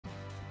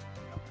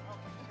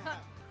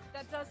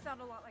does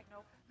sound a lot like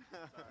nope.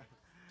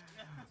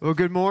 Well,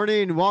 good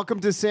morning.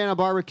 Welcome to Santa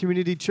Barbara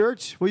Community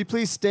Church. Will you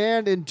please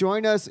stand and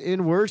join us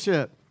in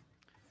worship?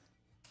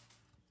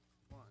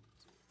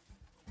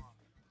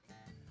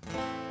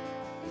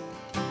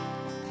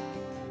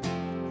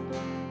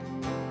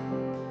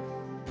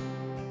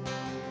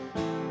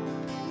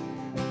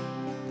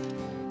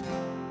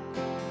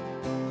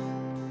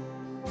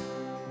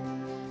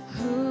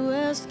 Who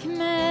else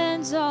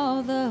commands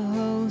all the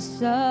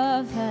hosts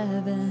of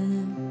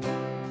heaven?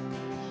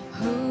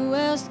 Who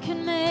else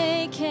can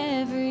make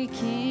every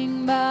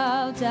king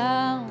bow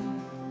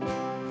down?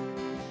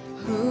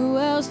 Who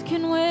else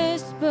can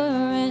whisper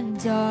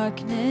and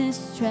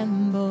darkness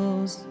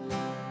trembles?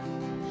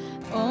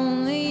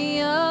 Only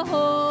a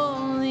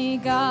holy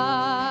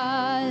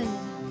God.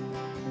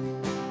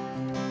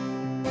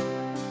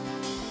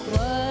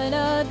 What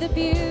other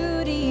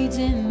beauty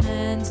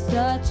demands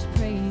such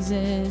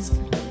praises?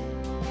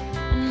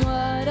 And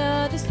what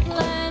other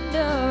splendor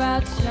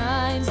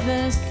outshines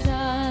the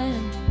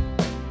sun?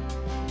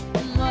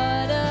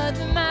 What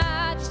other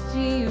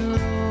majesty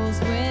rules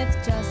with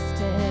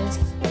justice?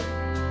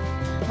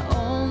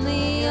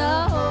 Only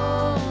a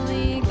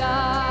holy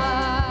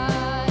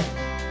God.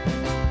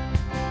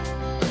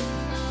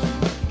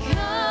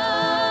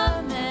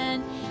 Come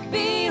and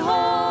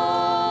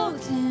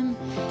behold him,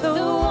 the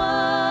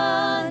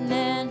one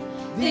and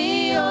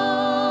the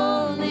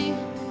only.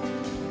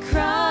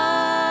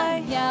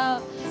 Cry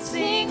out,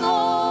 sing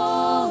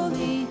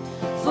holy,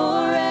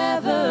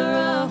 forever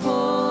a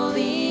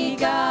holy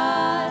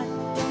God.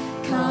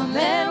 Come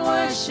and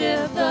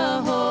worship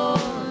the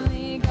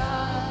holy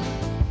God.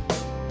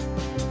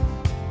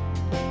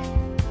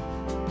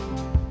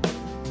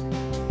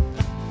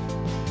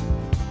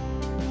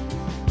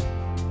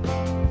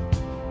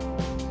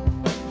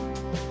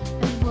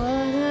 And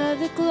what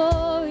other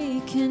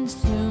glory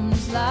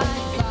consumes like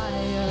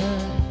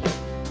fire?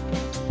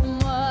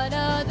 And what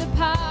other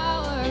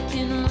power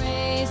can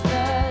raise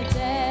the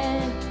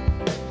dead?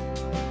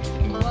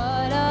 And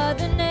what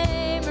other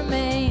name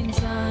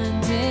remains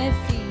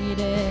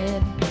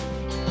undefeated?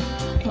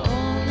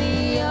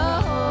 Only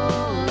a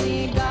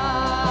holy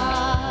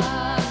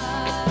God.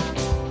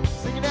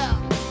 Sing it out.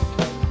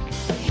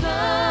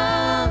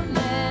 Come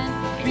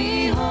and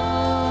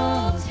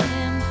behold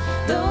him,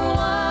 the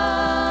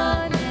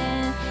one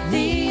and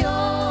the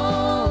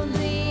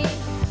only.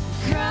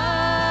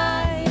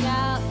 Cry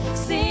out,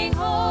 sing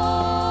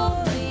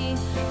holy,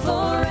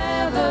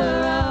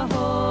 forever a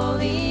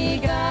holy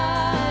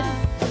God.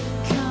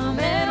 Come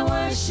and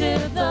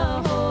worship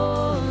the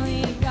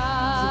holy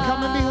God.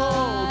 Come and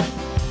behold.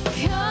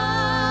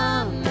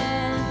 Come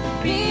and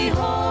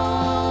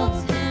behold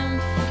him,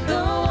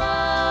 the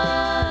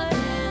one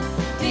and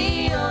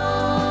the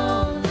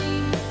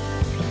only.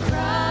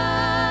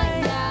 Cry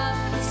out,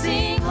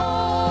 sing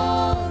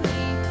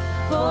holy,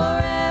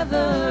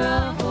 forever a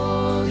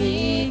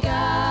holy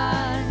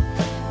God.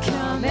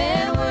 Come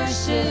and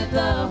worship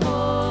the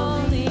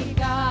holy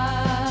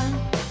God.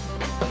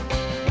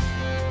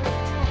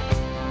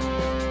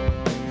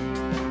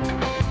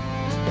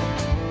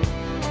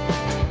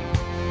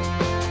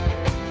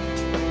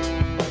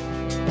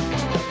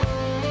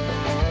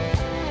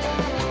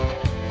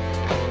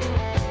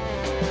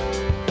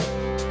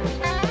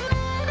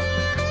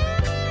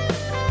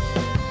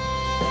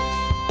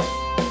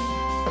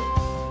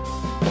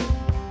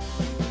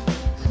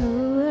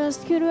 Who else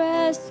could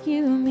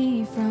rescue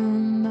me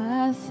from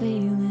my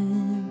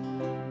failing?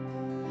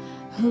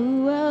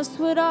 Who else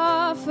would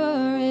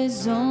offer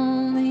his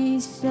only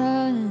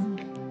son?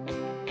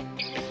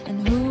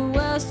 And who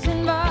else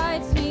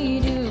invites me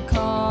to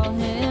call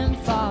him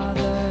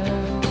Father?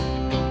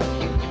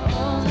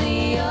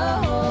 Only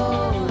a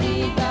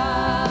holy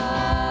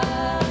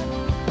God.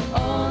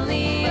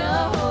 Only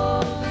a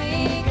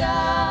holy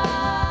God.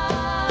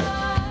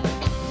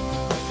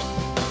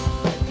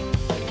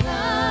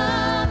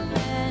 Come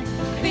and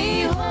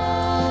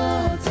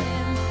behold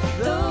him,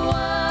 the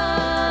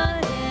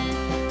one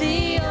and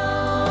the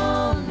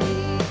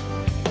only.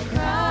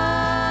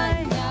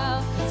 Cry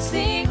out,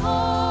 sing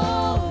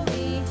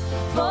holy,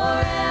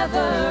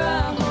 forever a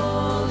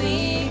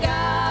holy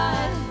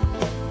God.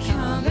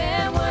 Come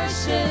and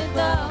worship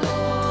the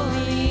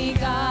holy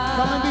God.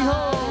 Come and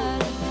behold.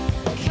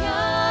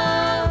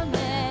 Come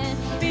and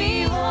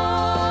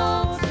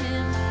behold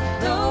him,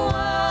 the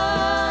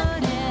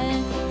one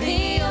and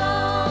the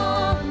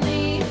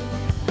only.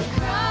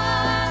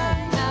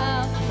 Cry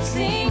out,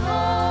 sing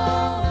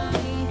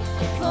holy,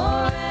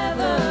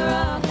 forever a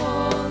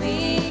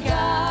holy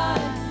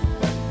God.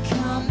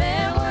 Come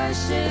and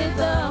worship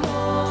the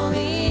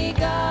holy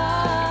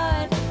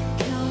God.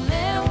 Come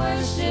and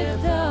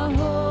worship the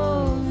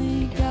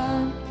holy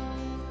God.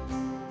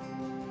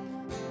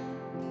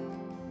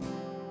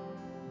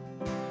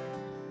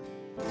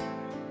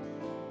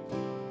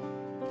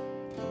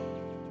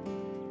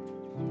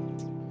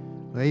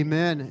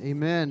 Amen.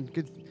 Amen.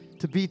 Good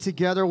to be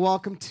together.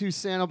 Welcome to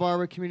Santa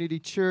Barbara Community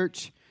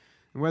Church.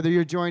 And whether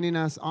you're joining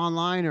us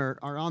online or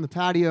on the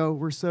patio,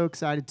 we're so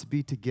excited to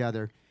be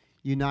together.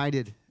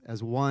 united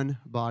as one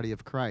body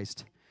of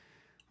Christ.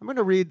 I'm going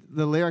to read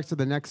the lyrics of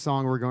the next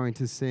song we're going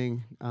to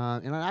sing,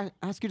 and I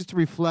ask you just to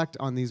reflect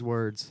on these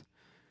words.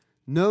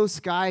 No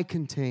sky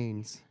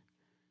contains,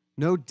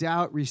 no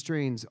doubt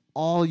restrains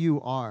all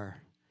you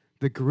are,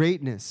 the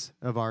greatness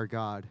of our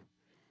God.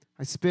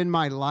 I spend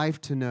my life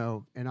to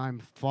know, and I'm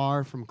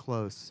far from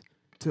close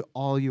to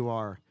all you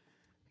are,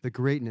 the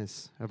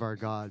greatness of our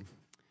God.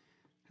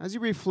 As you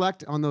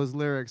reflect on those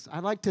lyrics,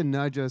 I'd like to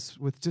nudge us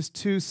with just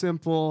two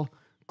simple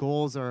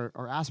goals or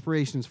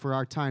aspirations for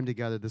our time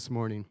together this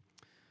morning.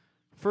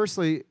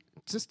 Firstly,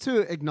 just to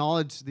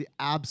acknowledge the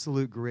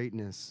absolute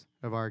greatness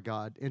of our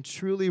God and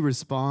truly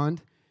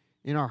respond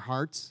in our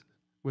hearts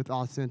with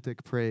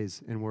authentic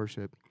praise and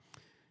worship.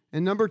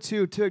 And number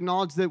two, to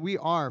acknowledge that we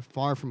are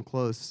far from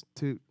close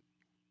to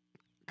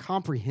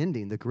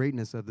comprehending the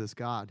greatness of this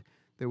God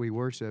that we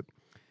worship,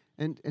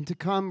 and to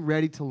come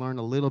ready to learn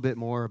a little bit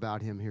more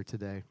about him here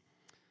today.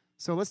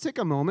 So let's take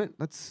a moment.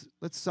 Let's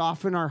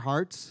soften our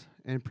hearts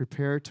and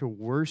prepare to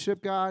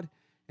worship God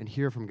and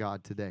hear from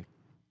God today.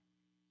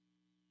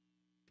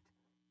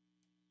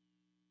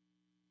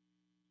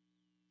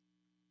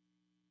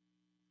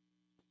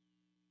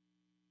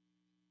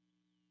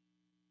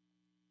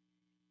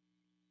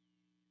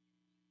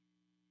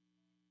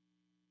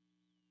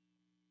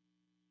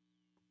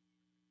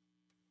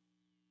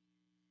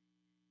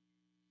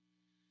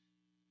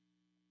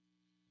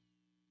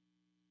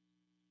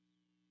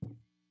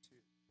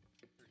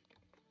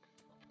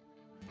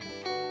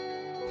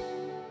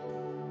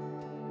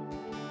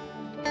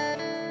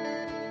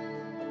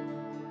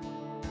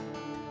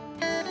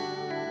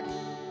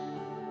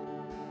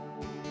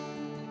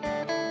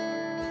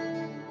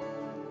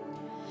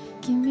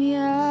 Give me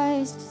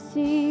eyes to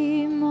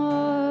see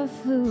more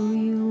of who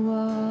you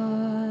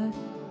are.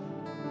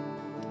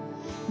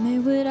 May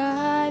what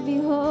I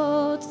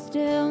behold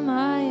still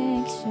my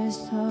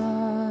anxious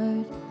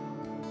heart.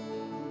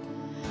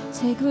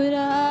 Take what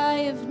I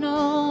have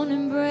known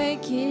and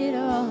break it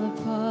all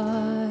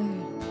apart.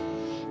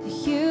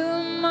 You,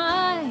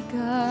 my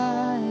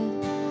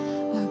God,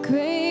 are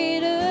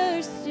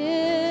greater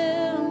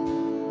still,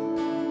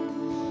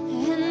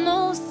 and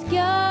no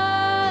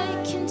sky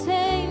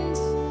contains,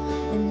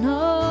 and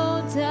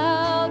no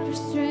doubt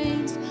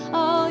restrains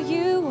all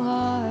you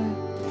are,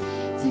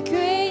 the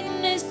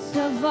greatness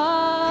of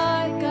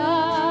our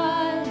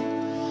God.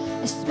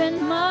 I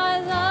spend my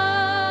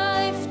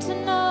life to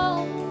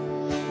know,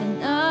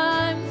 and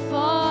I'm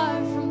far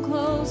from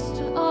close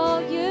to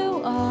all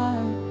you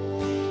are,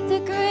 the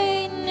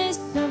greatness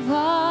of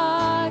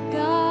our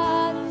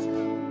God.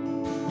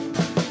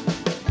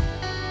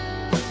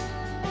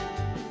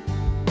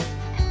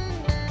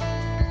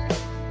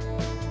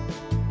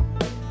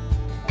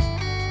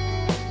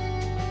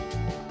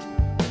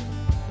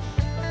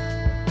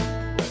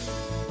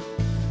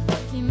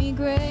 Give me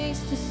grace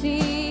to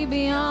see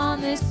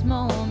beyond this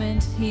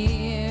moment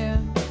here,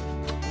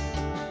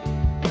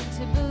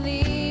 to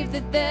believe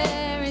that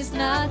there is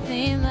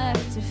nothing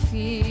left to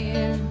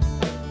fear,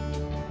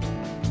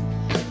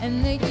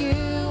 and that you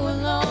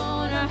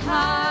alone are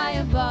high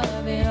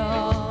above it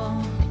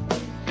all.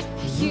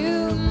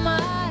 You,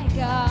 my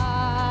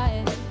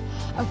God,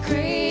 are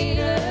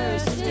greater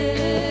still,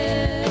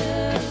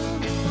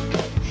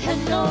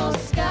 and no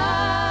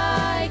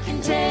sky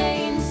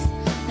contains,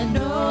 and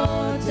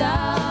no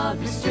doubt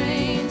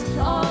restrains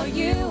all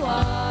you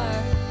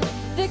are,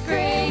 the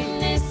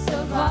greatness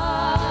of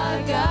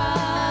our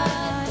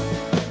God.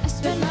 I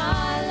spend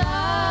my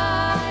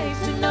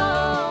life to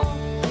know,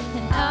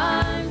 and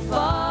I'm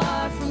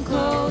far from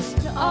close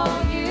to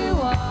all you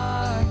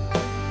are,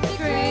 the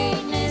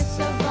greatness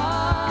of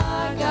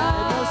our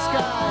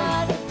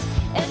God.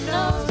 And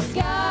no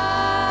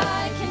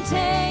sky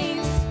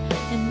contains,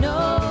 and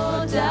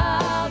no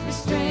doubt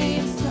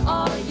restrains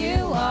all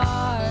you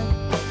are,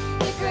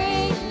 the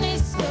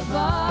greatness of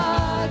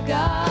our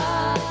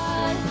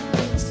God.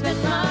 I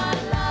spend my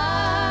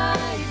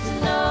life to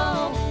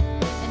know,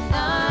 and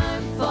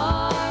I'm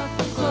far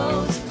from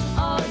close to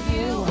all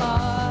you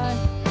are,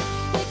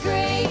 the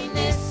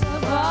greatness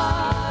of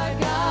our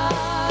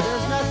God.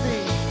 There's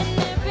nothing. And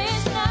there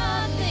is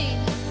nothing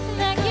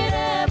that could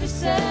ever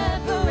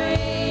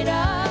separate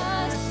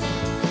us.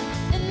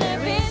 And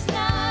there is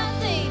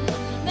nothing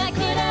that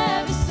could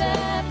ever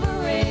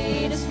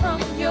separate us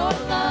from your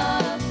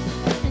love.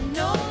 And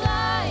no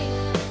life,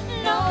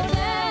 no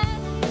death.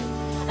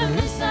 And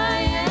this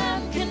I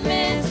am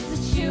convinced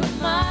that you,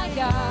 my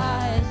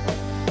God,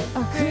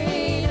 are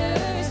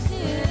greater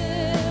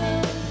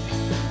still.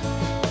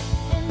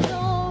 And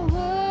no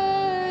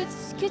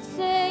words could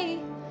say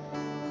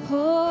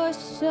or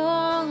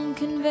song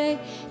convey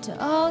to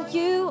all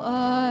you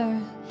are,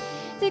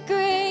 the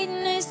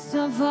greatness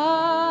of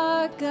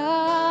our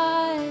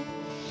God.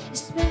 I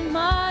spend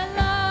my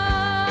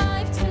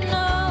life to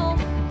know,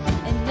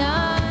 and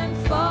I'm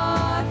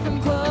far from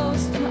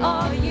close to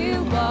all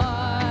you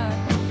are,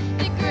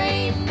 the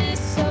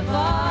greatness of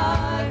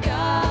our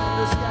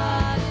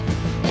God.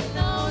 And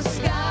no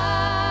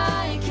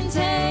sky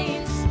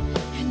contains,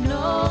 and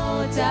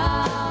no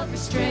doubt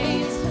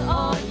restrains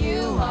all you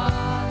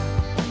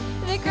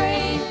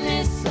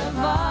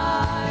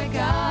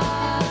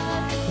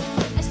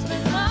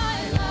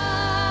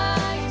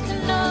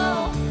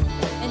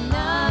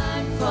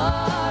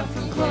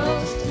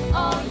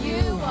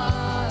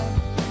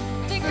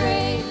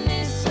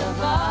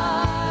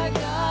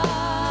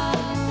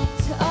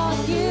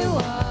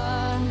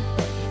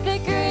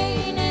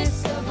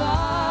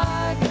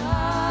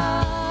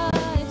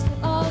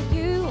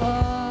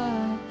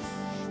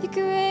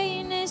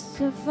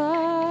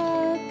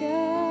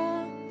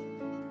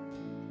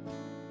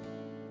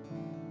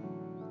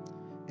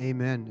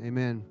Amen.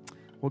 Amen.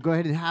 Well, go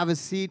ahead and have a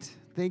seat.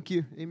 Thank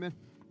you. Amen.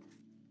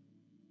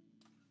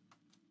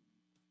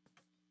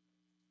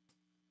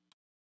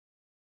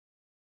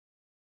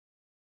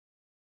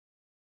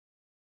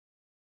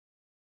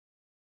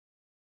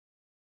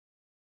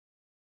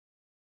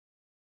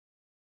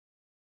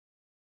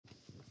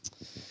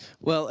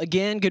 Well,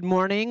 again, good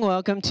morning.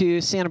 Welcome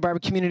to Santa Barbara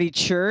Community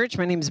Church.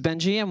 My name is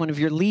Benji. I'm one of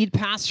your lead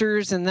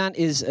pastors, and that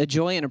is a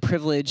joy and a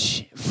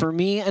privilege for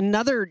me.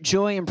 Another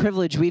joy and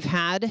privilege we've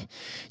had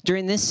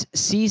during this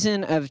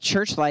season of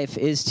church life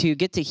is to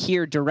get to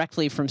hear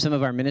directly from some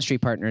of our ministry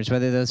partners,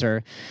 whether those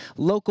are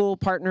local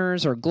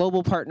partners or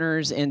global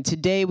partners. And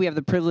today we have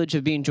the privilege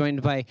of being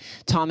joined by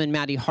Tom and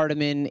Maddie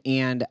Hardiman,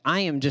 and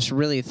I am just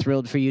really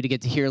thrilled for you to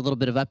get to hear a little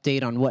bit of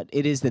update on what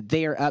it is that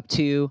they are up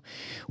to.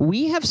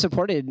 We have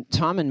supported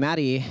Tom and Maddie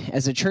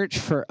as a church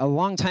for a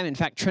long time. In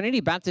fact, Trinity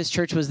Baptist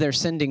Church was their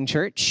sending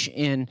church,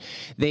 and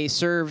they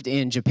served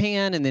in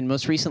Japan and then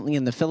most recently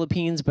in the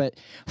Philippines, but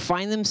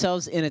find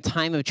themselves in a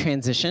time of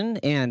transition,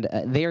 and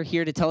they are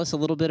here to tell us a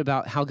little bit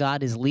about how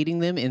God is leading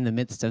them in the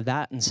midst of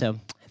that. And so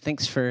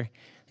thanks for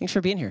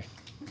being here.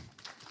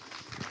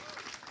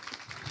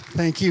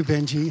 Thank you,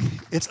 Benji.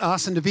 It's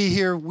awesome to be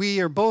here. We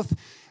are both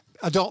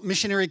adult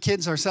missionary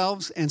kids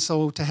ourselves, and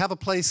so to have a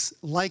place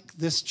like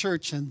this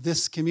church and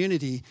this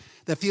community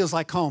that feels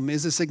like home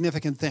is a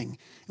significant thing,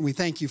 and we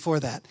thank you for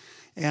that.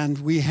 And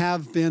we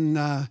have been,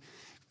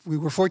 we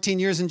were 14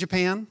 years in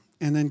Japan,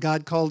 and then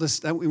God called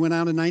us, we went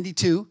out in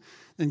 92,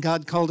 then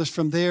God called us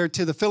from there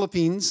to the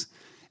Philippines,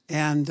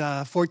 and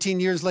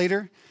 14 years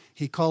later,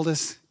 He called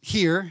us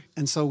here,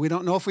 and so we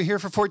don't know if we're here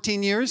for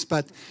 14 years,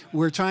 but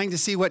we're trying to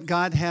see what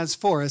God has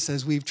for us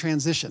as we've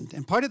transitioned.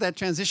 And part of that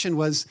transition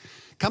was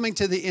coming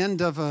to the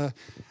end of a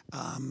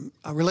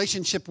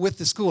relationship with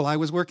the school. I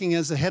was working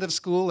as the head of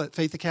school at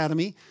Faith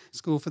Academy,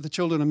 school for the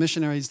children of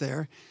missionaries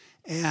there.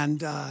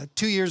 And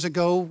 2 years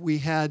ago, we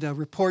had a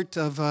report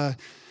of a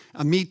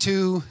Me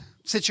Too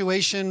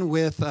situation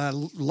with a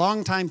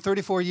longtime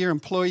 34-year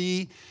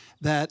employee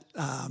that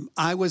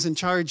I was in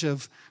charge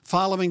of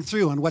following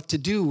through on what to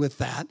do with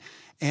that.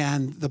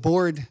 And the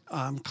board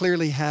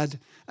clearly had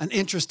an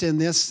interest in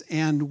this,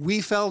 and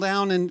we fell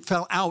down and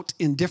fell out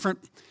in different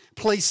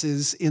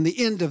places in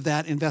the end of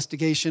that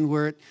investigation,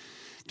 where it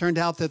turned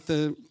out that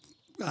the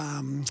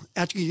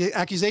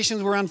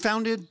accusations were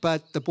unfounded,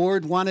 but the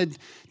board wanted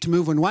to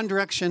move in one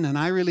direction, and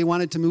I really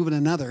wanted to move in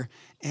another,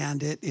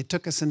 and it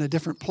took us in a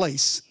different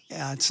place.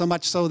 So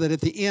much so that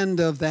at the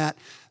end of that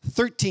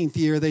 13th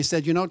year, they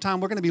said, you know, Tom,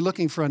 we're going to be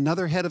looking for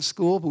another head of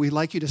school, but we'd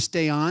like you to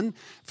stay on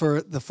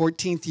for the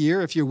 14th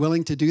year if you're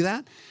willing to do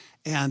that.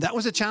 And that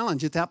was a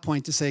challenge at that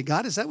point to say,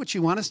 God, is that what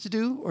you want us to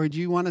do? Or do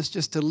you want us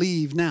just to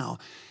leave now?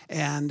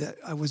 And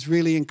I was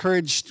really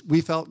encouraged.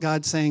 We felt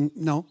God saying,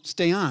 no,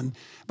 stay on.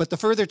 But the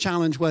further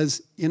challenge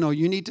was, you know,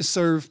 you need to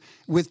serve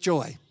with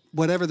joy,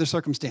 whatever the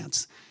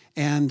circumstance.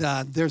 And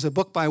there's a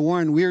book by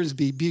Warren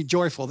Wiersbe, Be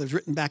Joyful, that was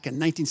written back in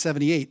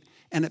 1978.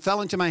 And it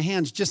fell into my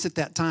hands just at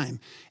that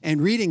time.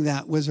 And reading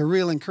that was a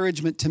real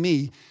encouragement to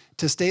me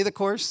to stay the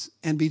course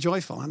and be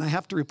joyful. And I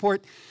have to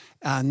report,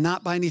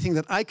 not by anything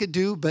that I could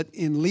do, but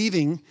in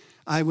leaving,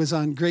 I was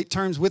on great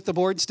terms with the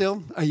board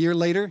still a year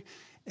later,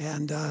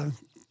 and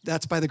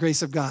that's by the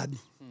grace of God.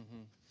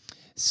 Mm-hmm.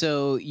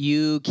 So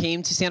you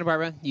came to Santa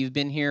Barbara. You've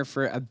been here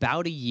for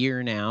about a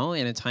year now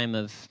in a time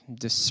of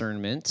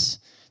discernment.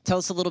 Tell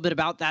us a little bit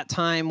about that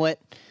time. What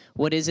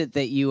is it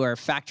that you are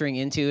factoring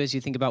into as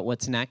you think about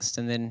what's next,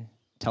 and then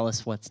tell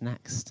us what's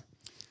next.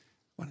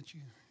 Why don't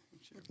you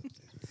share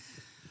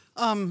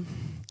that?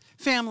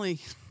 Family.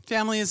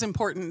 Family is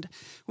important.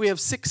 We have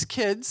 6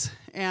 kids,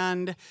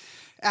 and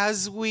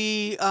as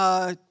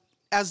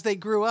they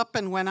grew up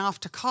and went off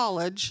to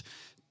college,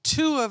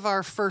 2 of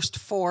our first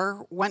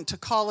 4 went to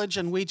college,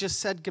 and we just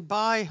said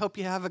goodbye. Hope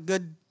you have a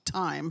good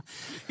time.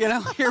 You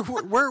know,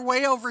 we're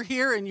way over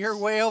here, and you're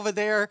way over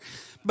there,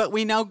 but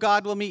we know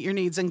God will meet your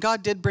needs. And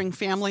God did bring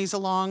families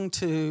along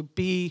to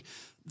be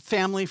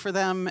family for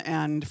them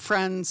and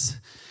friends.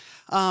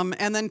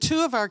 And then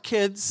 2 of our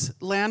kids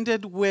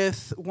landed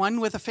with, one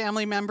with a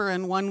family member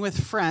and one with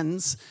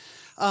friends,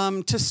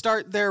 to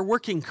start their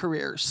working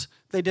careers.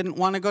 They didn't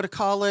want to go to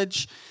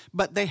college,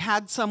 but they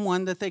had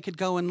someone that they could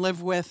go and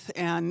live with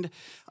and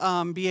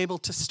be able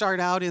to start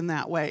out in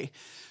that way.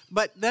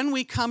 But then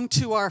we come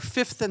to our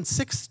 5th and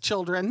 6th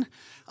children.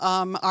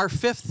 Our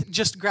 5th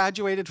just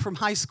graduated from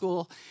high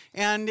school,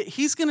 and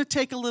he's going to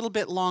take a little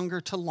bit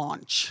longer to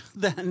launch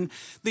than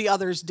the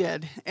others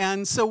did.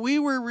 And so we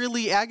were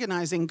really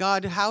agonizing,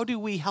 God, how do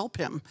we help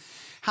him?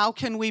 How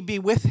can we be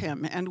with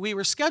him? And we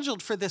were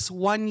scheduled for this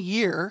 1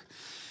 year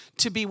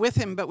to be with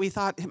him, but we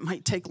thought it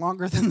might take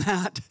longer than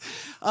that.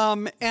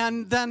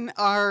 And then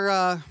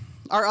our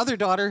other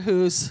daughter,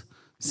 who's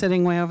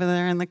sitting way over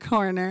there in the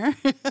corner,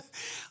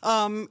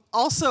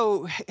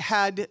 also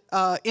had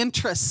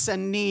interests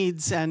and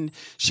needs, and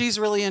she's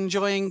really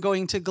enjoying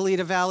going to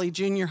Goleta Valley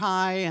Junior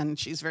High, and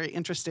she's very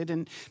interested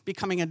in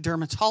becoming a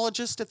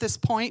dermatologist at this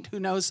point. Who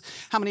knows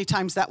how many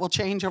times that will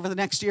change over the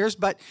next years,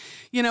 but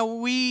you know,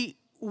 we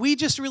we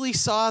just really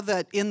saw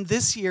that in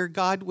this year,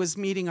 God was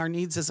meeting our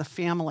needs as a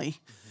family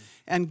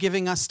and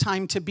giving us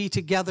time to be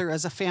together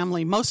as a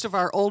family. Most of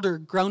our older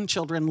grown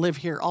children live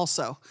here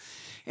also.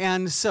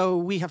 And so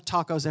we have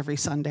tacos every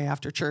Sunday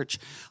after church,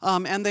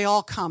 and they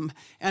all come.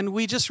 And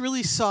we just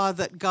really saw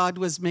that God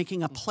was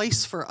making a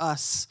place for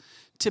us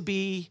to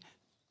be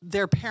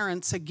their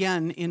parents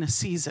again in a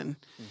season.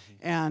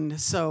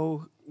 And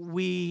so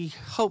we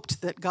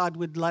hoped that God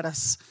would let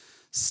us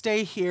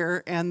stay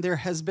here, and there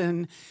has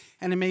been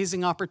an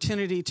amazing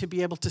opportunity to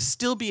be able to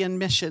still be in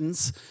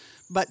missions,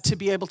 but to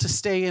be able to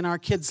stay in our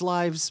kids'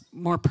 lives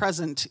more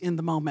present in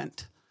the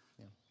moment.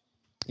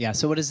 Yeah,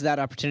 so what does that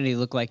opportunity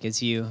look like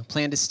as you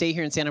plan to stay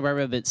here in Santa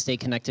Barbara but stay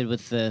connected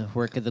with the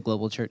work of the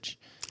global church?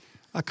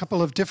 A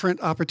couple of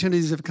different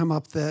opportunities have come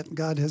up that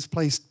God has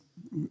placed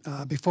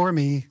before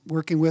me,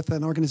 working with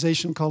an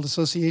organization called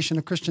Association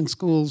of Christian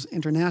Schools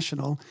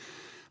International.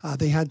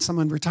 They had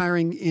someone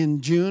retiring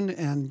in June,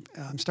 and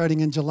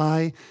starting in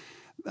July,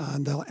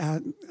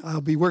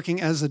 I'll be working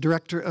as the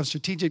Director of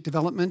Strategic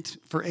Development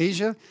for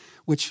Asia,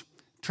 which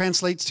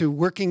translates to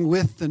working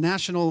with the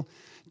national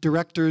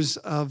directors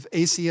of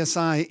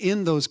ACSI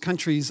in those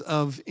countries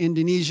of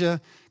Indonesia,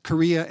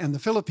 Korea, and the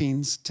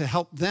Philippines to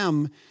help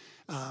them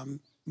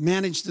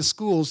manage the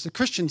schools, the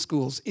Christian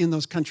schools in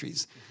those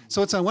countries.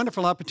 So it's a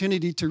wonderful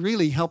opportunity to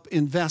really help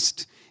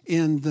invest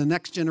in the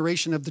next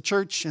generation of the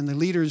church and the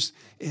leaders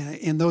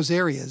in those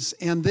areas.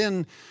 And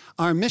then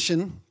our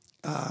mission,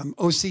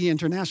 OC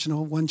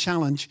International, One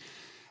Challenge,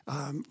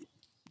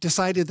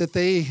 decided that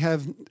they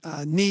have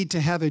need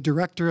to have a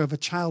director of a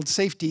child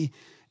safety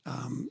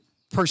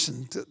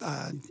person,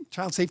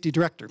 child safety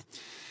director.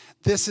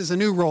 This is a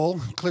new role,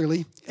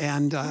 clearly,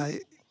 and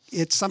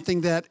it's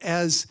something that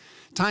as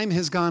time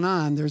has gone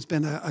on, there's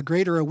been a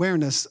greater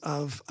awareness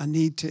of a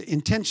need to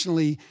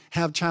intentionally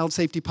have child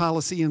safety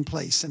policy in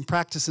place and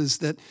practices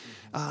that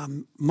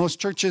most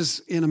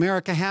churches in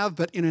America have,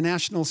 but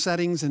international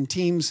settings and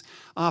teams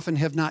often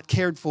have not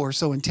cared for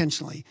so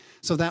intentionally.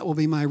 So that will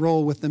be my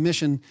role with the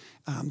mission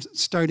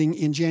starting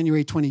in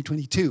January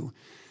 2022.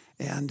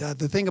 And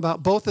the thing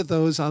about both of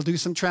those, I'll do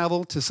some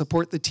travel to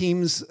support the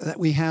teams that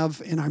we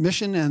have in our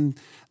mission and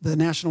the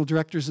national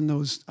directors in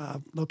those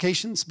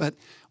locations, but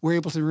we're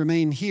able to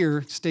remain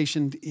here,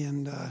 stationed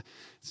in,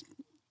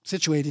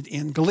 situated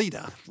in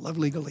Goleta,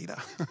 lovely Goleta.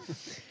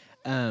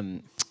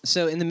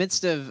 So in the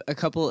midst of a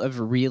couple of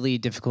really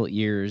difficult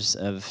years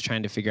of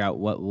trying to figure out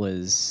what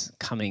was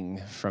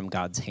coming from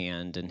God's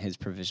hand and his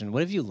provision,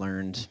 what have you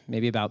learned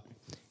maybe about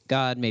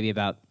God, maybe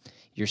about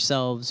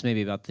yourselves,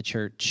 maybe about the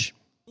church?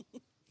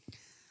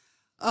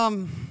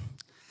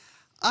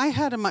 I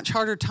had a much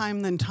harder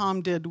time than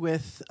Tom did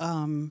with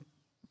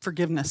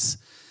forgiveness,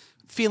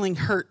 feeling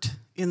hurt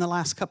in the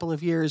last couple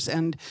of years,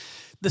 and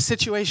the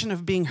situation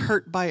of being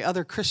hurt by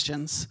other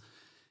Christians,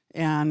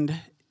 and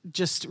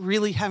just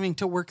really having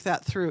to work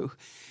that through.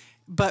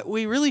 But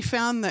we really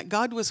found that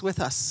God was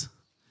with us,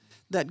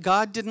 that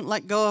God didn't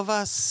let go of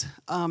us,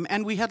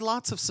 and we had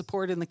lots of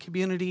support in the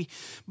community,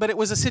 but it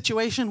was a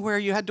situation where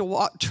you had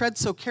to tread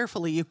so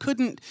carefully. You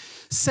couldn't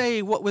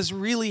say what was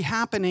really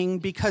happening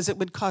because it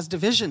would cause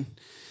division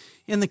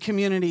in the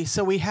community,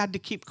 so we had to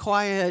keep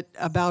quiet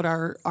about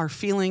our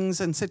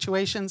feelings and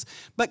situations,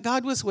 but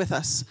God was with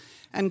us,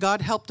 and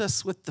God helped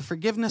us with the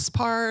forgiveness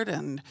part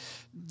and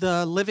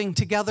the living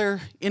together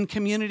in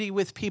community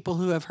with people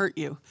who have hurt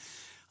you.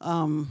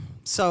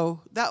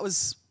 So that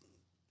was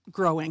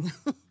growing,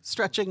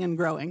 stretching and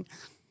growing.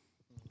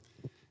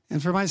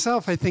 And for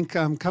myself, I think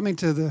coming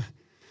to the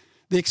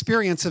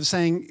experience of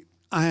saying,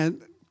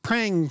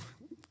 praying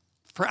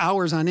for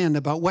hours on end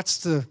about what's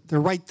the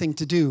right thing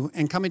to do,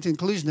 and coming to the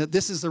conclusion that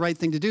this is the right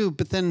thing to do,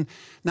 but then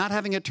not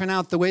having it turn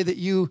out the way that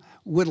you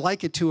would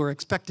like it to or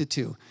expect it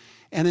to.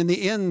 And in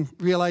the end,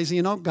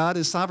 realizing, God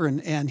is sovereign,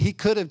 and he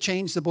could have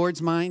changed the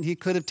board's mind. He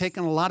could have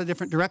taken a lot of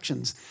different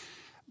directions.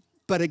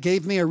 But it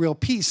gave me a real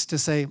peace to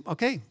say,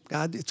 okay,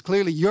 God, it's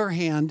clearly your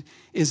hand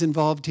is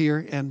involved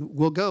here, and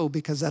we'll go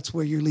because that's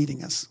where you're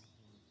leading us.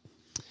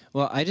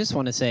 Well, I just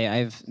want to say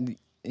I've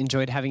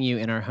enjoyed having you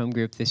in our home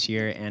group this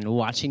year and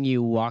watching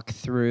you walk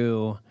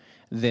through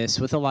this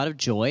with a lot of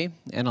joy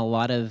and a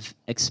lot of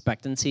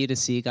expectancy to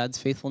see God's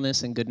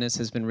faithfulness and goodness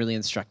has been really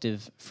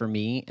instructive for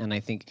me, and I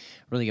think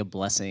really a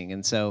blessing.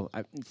 And so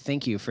I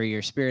thank you for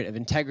your spirit of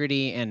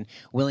integrity and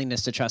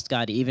willingness to trust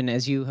God, even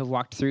as you have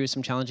walked through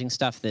some challenging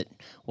stuff that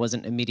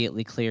wasn't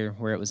immediately clear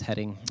where it was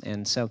heading.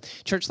 And so,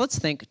 church, let's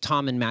thank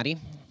Tom and Maddie.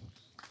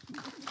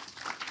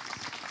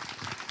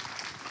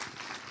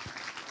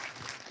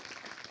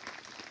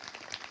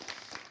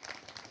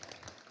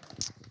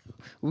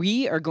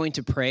 We are going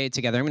to pray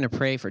together. I'm going to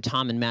pray for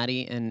Tom and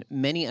Maddie and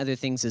many other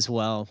things as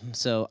well.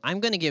 So I'm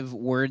going to give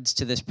words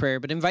to this prayer,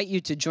 but invite you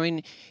to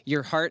join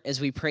your heart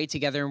as we pray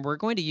together. And we're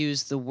going to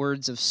use the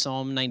words of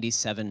Psalm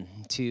 97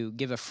 to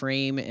give a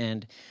frame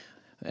and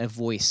a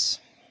voice.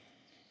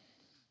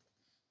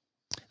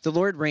 The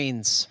Lord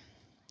reigns.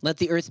 Let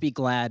the earth be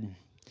glad.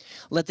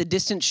 Let the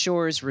distant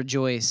shores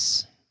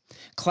rejoice.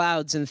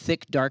 Clouds and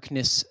thick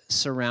darkness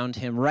surround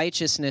him.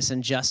 Righteousness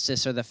and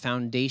justice are the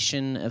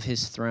foundation of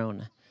his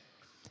throne.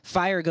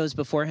 Fire goes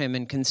before him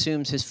and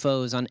consumes his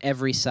foes on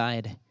every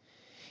side.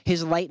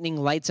 His lightning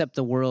lights up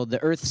the world.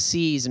 The earth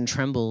sees and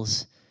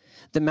trembles.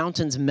 The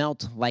mountains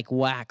melt like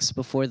wax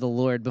before the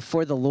Lord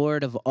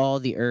of all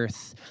the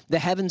earth. The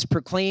heavens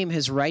proclaim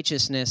his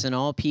righteousness, and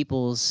all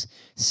peoples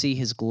see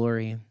his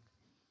glory.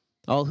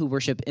 All who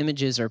worship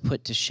images are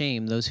put to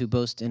shame. Those who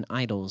boast in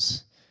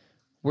idols,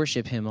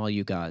 worship him, all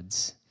you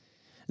gods.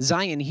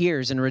 Zion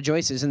hears and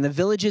rejoices, and the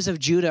villages of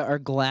Judah are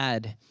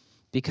glad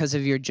because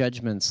of your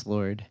judgments,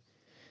 Lord.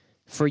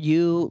 For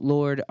you,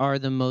 Lord, are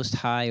the most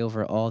high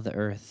over all the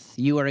earth.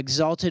 You are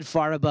exalted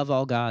far above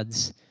all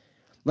gods.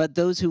 Let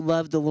those who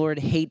love the Lord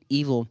hate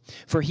evil,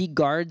 for he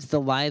guards the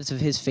lives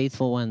of his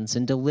faithful ones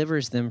and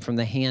delivers them from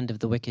the hand of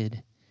the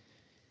wicked.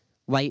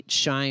 Light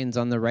shines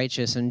on the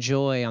righteous and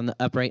joy on the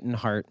upright in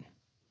heart.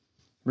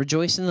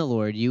 Rejoice in the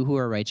Lord, you who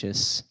are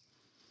righteous,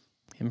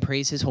 and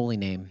praise his holy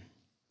name.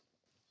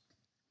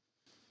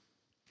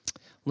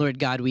 Lord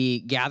God,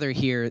 we gather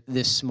here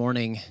this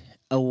morning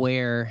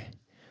aware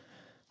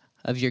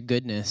of your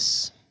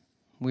goodness.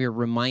 We are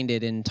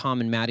reminded in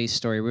Tom and Maddie's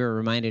story, we were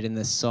reminded in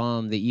this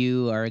psalm that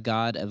you are a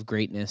God of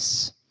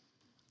greatness.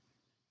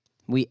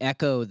 We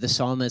echo the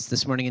psalmist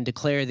this morning and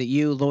declare that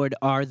you, Lord,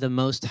 are the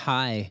most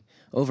high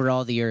over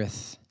all the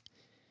earth.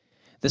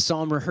 The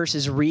psalm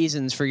rehearses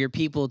reasons for your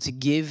people to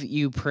give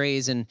you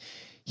praise, and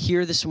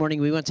here this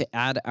morning we want to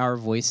add our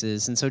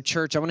voices. And so,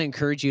 church, I want to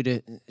encourage you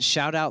to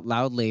shout out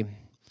loudly,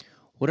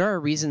 what are our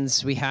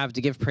reasons we have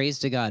to give praise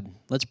to God?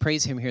 Let's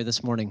praise him here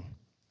this morning.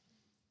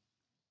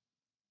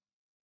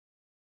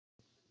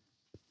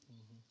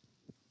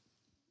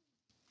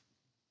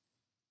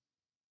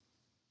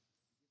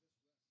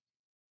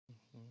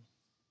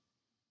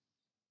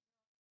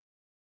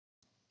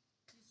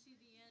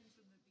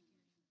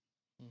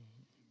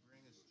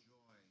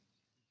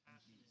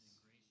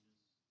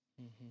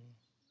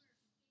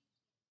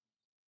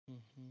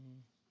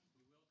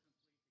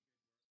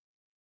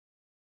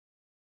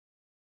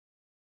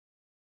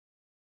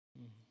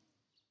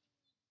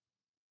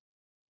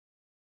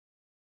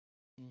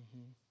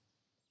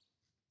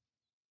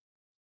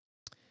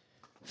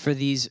 For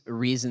these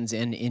reasons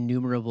and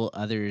innumerable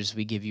others,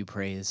 we give you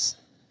praise.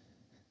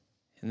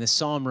 And this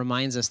psalm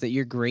reminds us that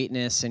your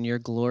greatness and your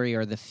glory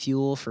are the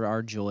fuel for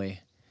our joy.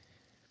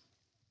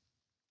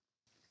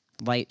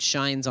 Light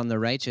shines on the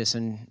righteous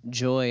and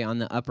joy on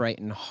the upright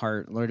in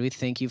heart. Lord, we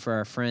thank you for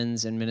our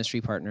friends and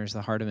ministry partners, the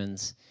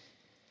Hardimans,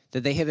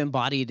 that they have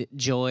embodied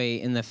joy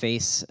in the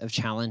face of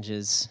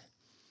challenges.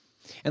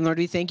 And Lord,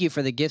 we thank you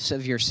for the gifts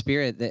of your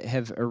Spirit that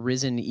have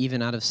arisen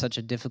even out of such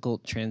a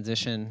difficult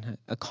transition,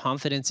 a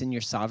confidence in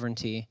your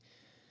sovereignty,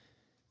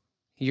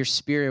 your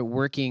Spirit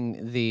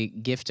working the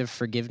gift of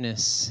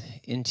forgiveness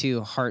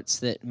into hearts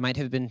that might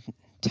have been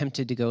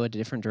tempted to go a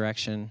different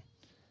direction.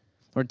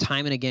 Lord,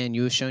 time and again,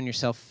 you have shown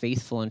yourself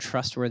faithful and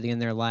trustworthy in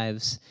their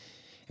lives,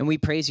 and we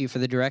praise you for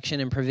the direction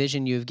and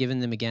provision you have given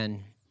them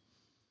again.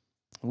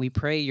 We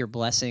pray your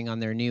blessing on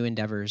their new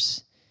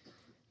endeavors,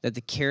 that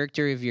the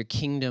character of your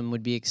kingdom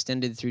would be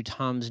extended through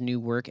Tom's new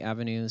work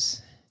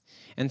avenues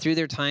and through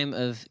their time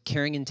of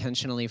caring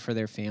intentionally for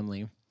their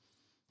family.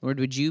 Lord,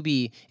 would you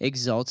be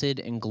exalted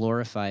and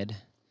glorified,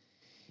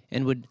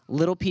 and would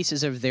little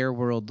pieces of their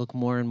world look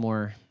more and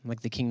more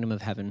like the kingdom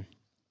of heaven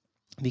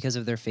because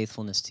of their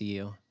faithfulness to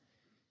you.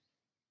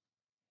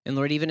 And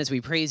Lord, even as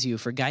we praise you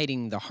for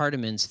guiding the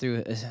Hardimans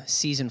through a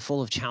season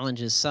full of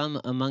challenges,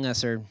 some among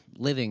us are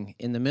living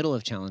in the middle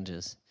of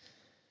challenges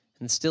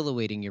and still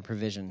awaiting your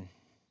provision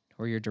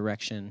or your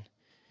direction.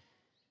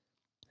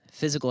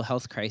 Physical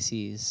health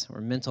crises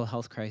or mental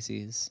health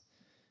crises,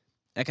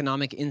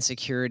 economic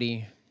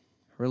insecurity,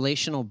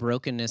 relational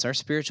brokenness. Our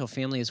spiritual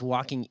family is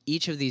walking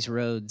each of these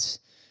roads,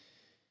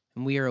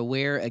 and we are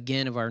aware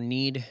again of our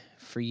need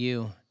for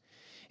you.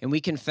 And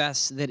we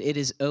confess that it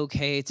is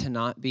okay to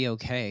not be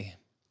okay,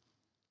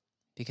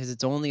 because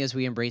it's only as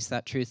we embrace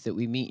that truth that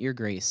we meet your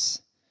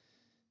grace.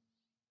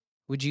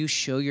 Would you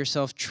show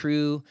yourself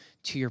true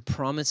to your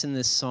promise in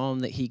this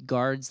psalm that he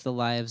guards the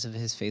lives of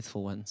his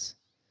faithful ones?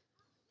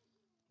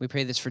 We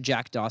pray this for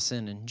Jack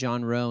Dawson and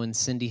John Rowe and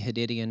Cindy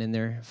Hadidian in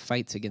their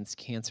fights against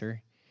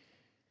cancer,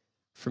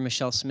 for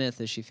Michelle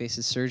Smith as she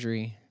faces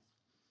surgery,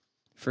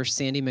 for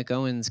Sandy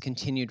McOwen's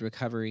continued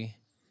recovery.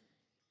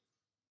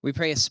 We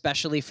pray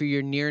especially for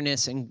your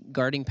nearness and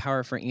guarding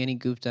power for Annie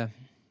Gupta,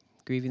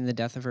 grieving the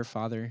death of her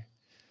father,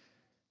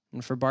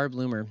 and for Barb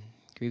Loomer,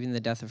 grieving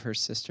the death of her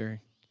sister.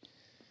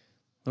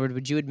 Lord,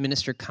 would you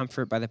administer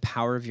comfort by the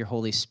power of your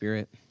Holy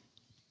Spirit?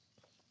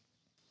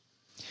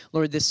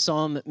 Lord, this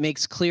psalm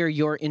makes clear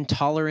your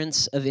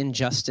intolerance of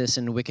injustice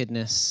and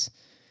wickedness.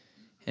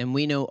 And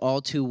we know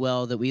all too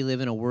well that we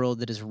live in a world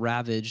that is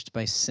ravaged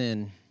by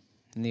sin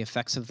and the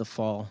effects of the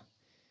fall.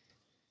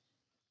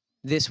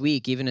 This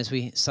week, even as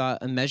we saw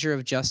a measure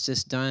of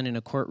justice done in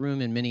a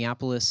courtroom in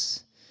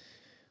Minneapolis,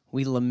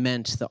 we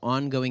lament the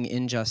ongoing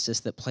injustice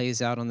that plays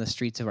out on the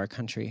streets of our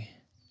country.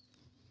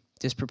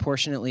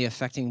 disproportionately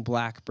affecting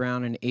Black,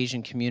 brown, and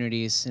Asian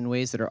communities in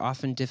ways that are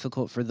often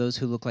difficult for those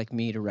who look like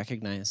me to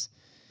recognize.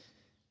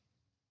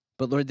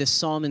 But Lord, this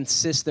psalm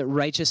insists that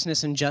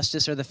righteousness and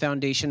justice are the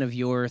foundation of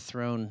your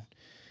throne.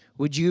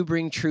 Would you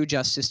bring true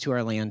justice to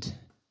our land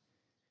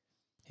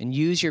and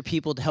use your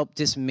people to help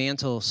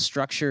dismantle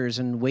structures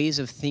and ways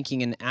of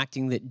thinking and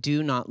acting that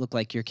do not look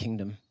like your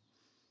kingdom?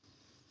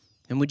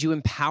 And would you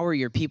empower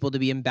your people to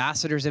be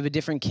ambassadors of a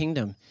different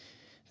kingdom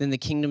than the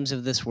kingdoms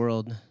of this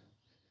world?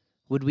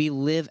 Would we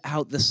live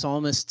out the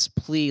psalmist's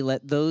plea,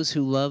 let those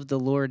who love the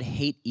Lord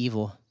hate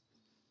evil,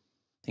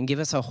 and give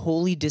us a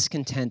holy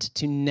discontent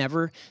to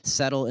never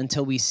settle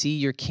until we see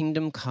your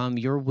kingdom come,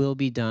 your will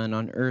be done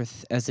on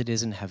earth as it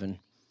is in heaven.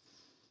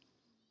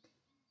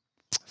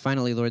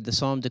 Finally, Lord, the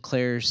psalm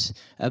declares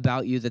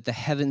about you that the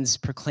heavens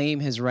proclaim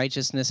his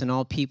righteousness and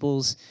all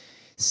peoples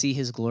see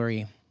his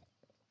glory.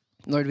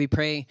 Lord, we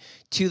pray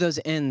to those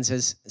ends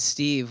as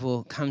Steve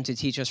will come to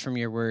teach us from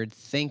your word.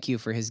 Thank you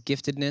for his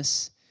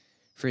giftedness,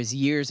 for his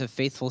years of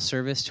faithful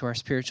service to our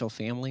spiritual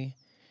family.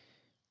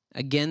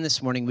 Again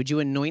this morning, would you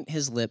anoint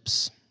his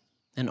lips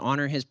and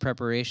honor his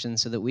preparation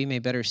so that we may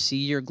better see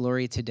your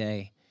glory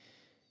today,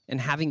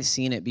 and having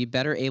seen it, be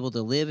better able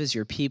to live as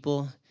your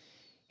people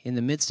in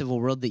the midst of a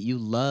world that you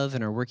love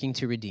and are working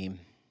to redeem.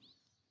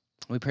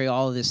 We pray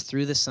all of this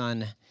through the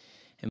Son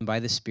and by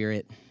the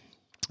Spirit.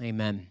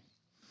 Amen.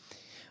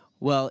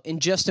 Well, in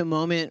just a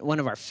moment,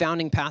 one of our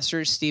founding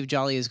pastors, Steve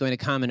Jolly, is going to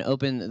come and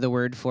open the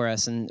word for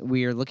us, and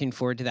we are looking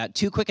forward to that.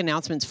 Two quick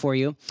announcements for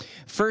you.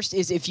 First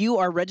is if you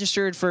are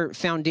registered for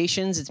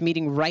Foundations, it's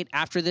meeting right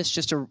after this.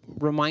 Just a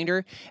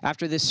reminder,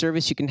 after this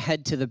service, you can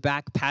head to the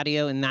back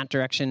patio in that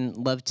direction.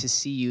 Love to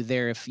see you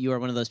there if you are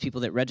one of those people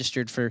that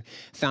registered for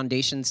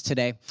Foundations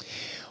today.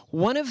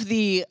 One of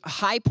the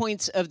high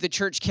points of the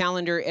church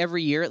calendar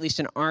every year, at least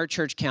in our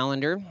church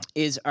calendar,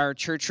 is our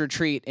church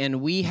retreat, and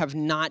we have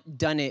not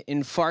done it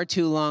in far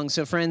too long.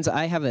 So friends,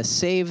 I have a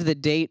save the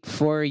date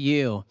for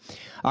you.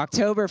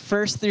 October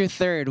 1st through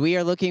 3rd, we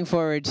are looking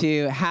forward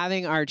to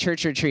having our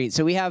church retreat.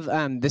 So we have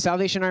the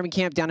Salvation Army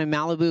camp down in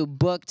Malibu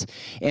booked,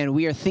 and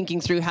we are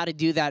thinking through how to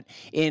do that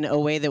in a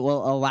way that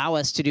will allow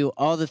us to do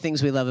all the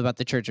things we love about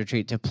the church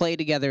retreat, to play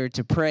together,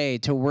 to pray,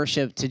 to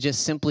worship, to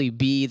just simply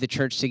be the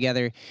church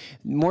together.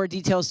 More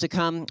details to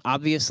come,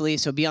 obviously,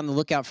 so be on the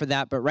lookout for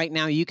that. But right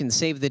now, you can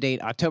save the date,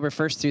 October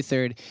 1st through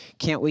 3rd.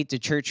 Can't wait to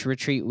church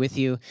retreat with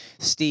you.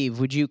 Steve,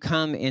 would you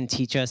come and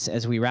teach us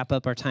as we wrap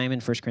up our time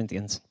in 1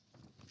 Corinthians?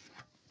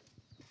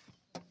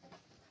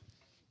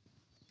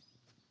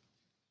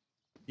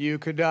 You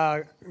could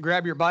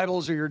grab your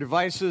Bibles or your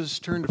devices,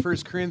 turn to 1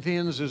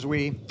 Corinthians as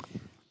we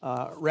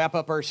wrap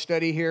up our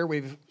study here.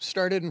 We've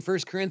started in 1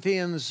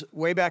 Corinthians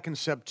way back in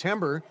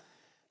September,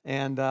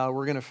 and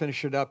we're going to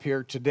finish it up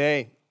here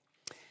today.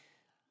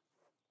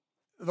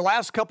 The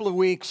last couple of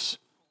weeks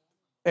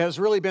has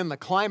really been the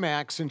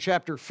climax in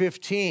chapter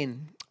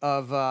 15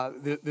 of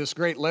this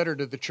great letter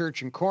to the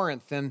church in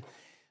Corinth. And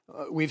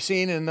we've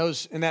seen in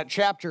that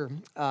chapter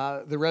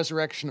the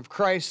resurrection of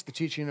Christ, the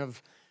teaching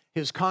of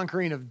his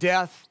conquering of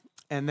death,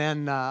 and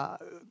then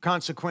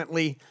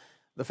consequently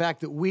the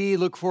fact that we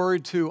look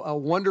forward to a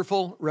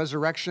wonderful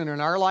resurrection in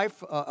our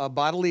life, a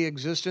bodily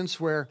existence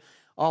where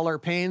all our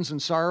pains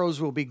and sorrows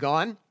will be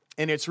gone.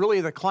 And it's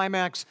really the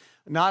climax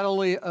not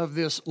only of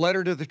this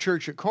letter to the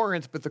church at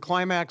Corinth, but the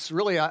climax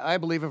really, I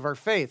believe, of our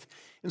faith.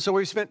 And so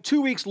we've spent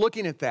 2 weeks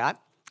looking at that,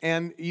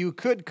 and you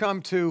could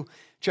come to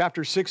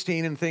chapter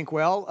 16 and think,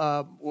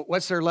 well,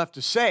 what's there left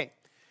to say?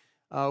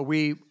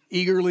 We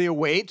eagerly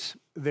await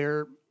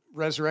their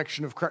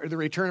resurrection of Christ, the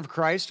return of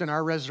Christ and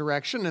our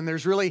resurrection, and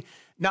there's really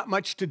not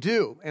much to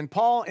do. And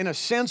Paul, in a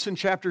sense, in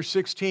chapter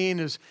 16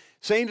 is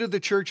saying to the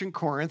church in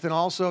Corinth and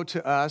also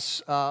to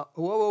us,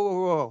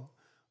 whoa,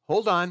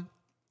 hold on,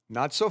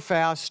 not so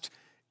fast.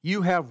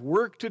 You have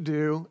work to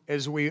do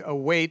as we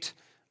await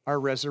our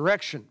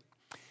resurrection.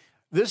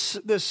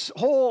 This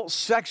whole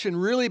section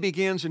really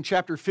begins in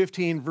chapter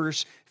 15,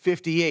 verse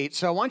 58.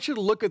 So I want you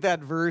to look at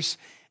that verse,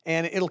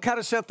 and it'll kind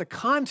of set the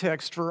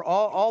context for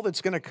all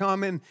that's going to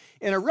come in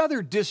a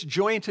rather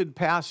disjointed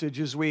passage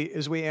as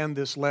we end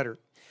this letter.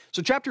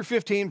 So chapter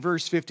 15,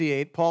 verse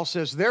 58, Paul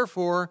says,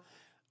 "Therefore,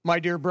 my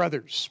dear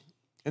brothers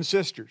and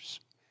sisters,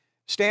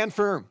 stand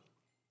firm.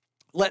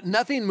 Let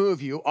nothing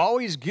move you.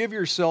 Always give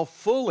yourself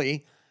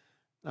fully."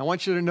 I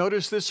want you to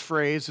notice this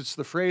phrase. It's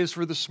the phrase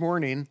for this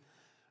morning,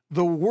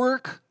 "the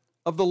work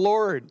of the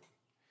Lord,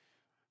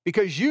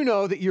 because you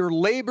know that your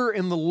labor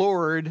in the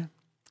Lord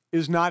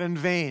is not in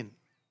vain."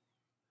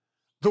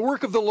 The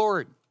work of the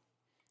Lord.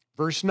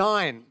 Verse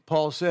 9,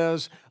 Paul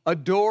says, "A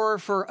door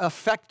for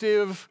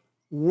effective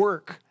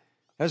work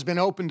has been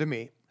opened to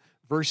me."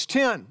 Verse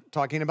 10,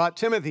 talking about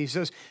Timothy, he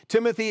says,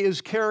 "Timothy is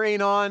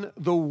carrying on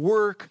the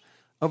work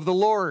of the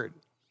Lord."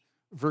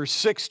 Verse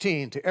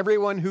 16, "To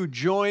everyone who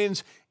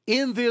joins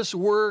in this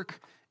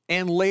work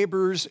and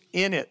labors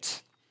in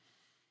it."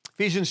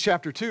 Ephesians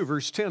chapter 2,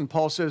 verse 10,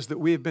 Paul says that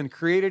we have been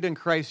created in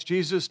Christ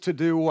Jesus to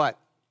do what?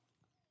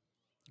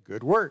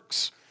 Good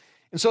works.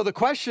 And so the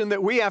question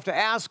that we have to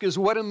ask is,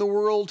 what in the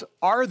world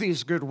are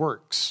these good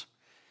works?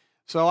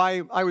 So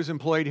I was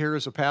employed here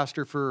as a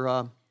pastor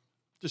for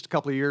just a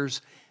couple of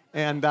years.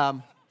 And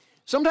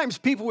sometimes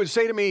people would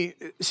say to me,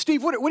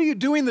 Steve, what are you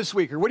doing this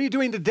week? Or what are you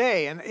doing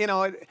today? And,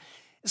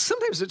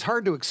 sometimes it's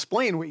hard to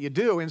explain what you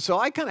do. And so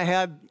I kind of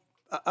had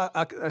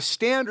a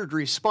standard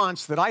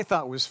response that I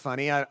thought was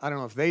funny. I don't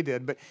know if they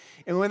did.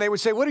 And when they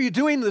would say, what are you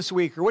doing this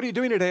week? Or what are you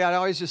doing today? I'd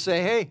always just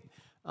say, hey,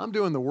 I'm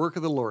doing the work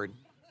of the Lord,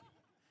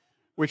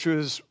 which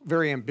was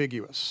very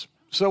ambiguous.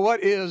 So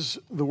what is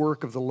the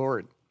work of the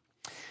Lord?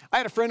 I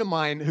had a friend of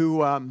mine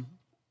who,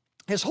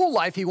 his whole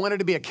life, he wanted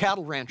to be a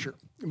cattle rancher,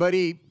 but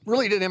he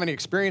really didn't have any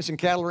experience in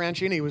cattle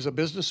ranching. He was a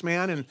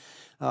businessman and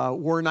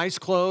wore nice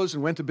clothes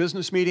and went to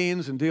business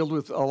meetings and dealt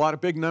with a lot of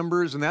big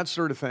numbers and that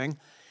sort of thing.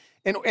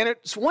 And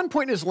at one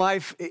point in his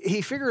life,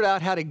 he figured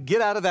out how to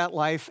get out of that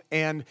life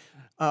and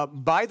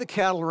buy the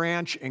cattle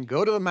ranch and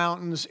go to the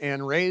mountains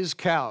and raise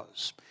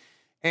cows.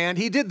 And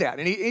he did that.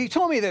 And he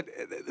told me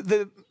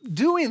that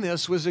doing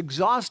this was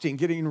exhausting,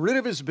 getting rid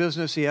of his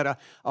business. He had a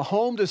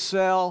home to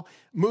sell,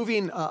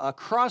 moving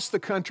across the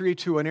country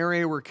to an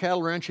area where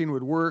cattle ranching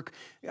would work,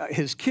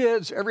 his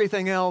kids,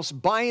 everything else,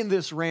 buying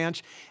this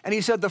ranch. And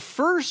he said the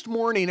first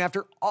morning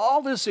after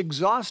all this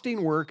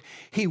exhausting work,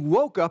 he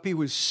woke up, he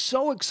was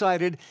so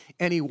excited,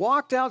 and he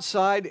walked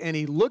outside and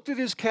he looked at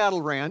his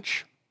cattle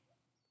ranch,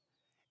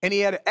 and he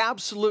had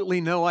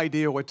absolutely no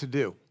idea what to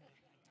do.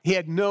 He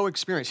had no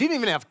experience. He didn't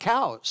even have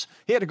cows.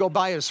 He had to go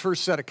buy his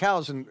first set of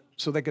cows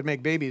so they could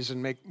make babies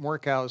and make more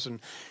cows and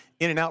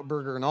In-N-Out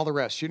Burger and all the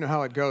rest. You know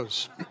how it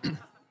goes. Do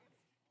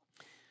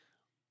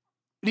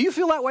you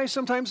feel that way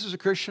sometimes as a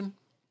Christian?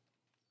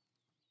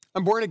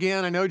 I'm born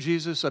again. I know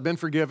Jesus. I've been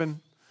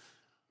forgiven.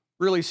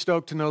 Really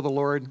stoked to know the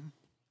Lord.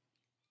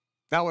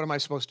 Now what am I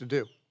supposed to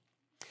do?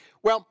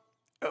 Well,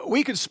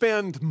 we could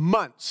spend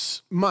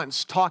months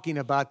talking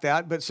about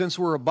that, but since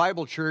we're a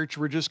Bible church,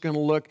 we're just going to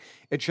look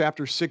at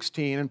chapter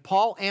 16. And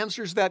Paul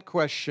answers that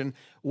question,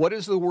 what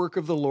is the work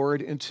of the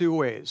Lord, in two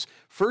ways.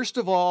 First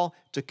of all,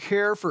 to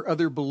care for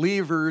other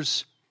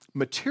believers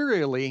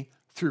materially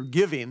through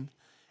giving,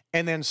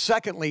 and then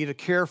secondly, to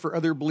care for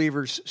other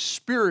believers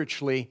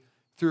spiritually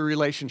through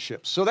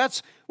relationships. So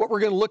that's what we're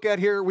going to look at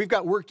here. We've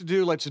got work to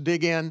do. Let's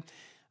dig in.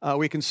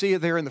 We can see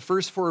it there in the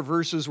first 4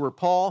 verses where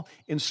Paul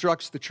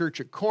instructs the church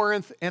at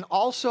Corinth and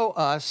also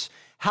us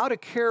how to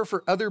care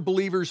for other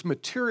believers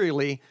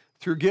materially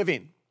through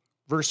giving.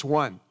 Verse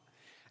 1.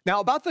 Now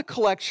about the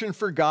collection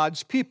for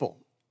God's people.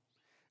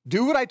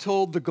 Do what I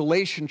told the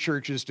Galatian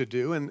churches to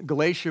do, and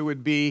Galatia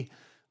would be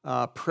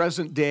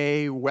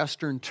present-day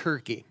Western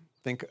Turkey.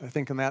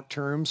 Think in that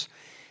terms.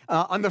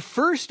 On the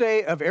first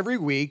day of every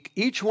week,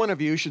 each one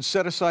of you should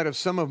set aside a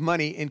sum of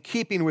money in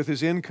keeping with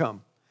his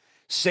income,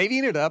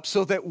 saving it up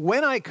so that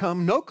when I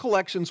come, no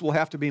collections will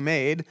have to be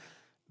made.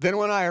 Then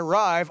when I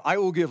arrive, I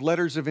will give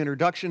letters of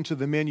introduction to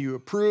the men you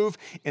approve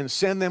and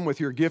send them with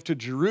your gift to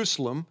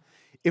Jerusalem.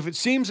 If it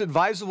seems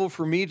advisable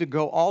for me to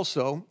go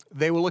also,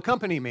 they will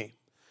accompany me.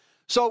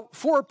 So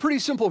 4 pretty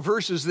simple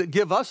verses that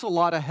give us a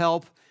lot of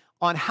help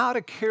on how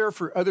to care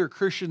for other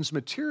Christians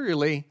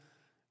materially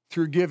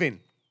through giving.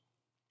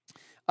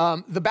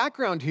 The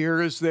background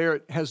here is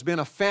there has been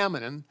a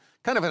famine,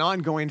 kind of an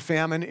ongoing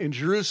famine in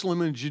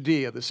Jerusalem and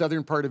Judea, the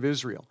southern part of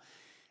Israel.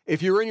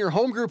 If you were in your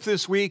home group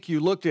this week, you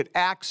looked at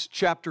Acts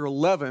chapter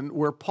 11,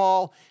 where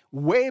Paul,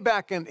 way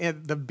back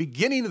at the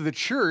beginning of the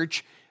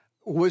church,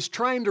 was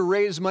trying to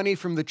raise money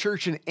from the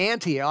church in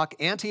Antioch.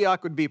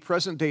 Antioch would be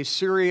present-day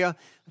Syria,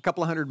 a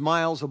couple of 100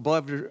 miles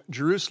above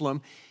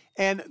Jerusalem.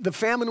 And the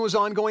famine was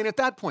ongoing at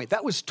that point.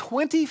 That was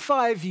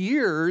 25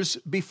 years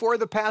before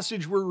the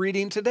passage we're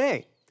reading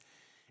today.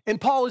 And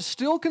Paul is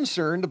still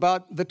concerned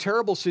about the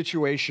terrible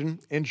situation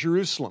in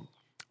Jerusalem.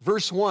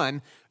 Verse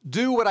 1,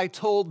 do what I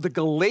told the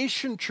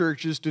Galatian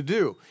churches to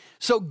do.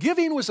 So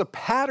giving was a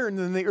pattern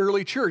in the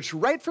early church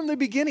right from the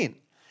beginning.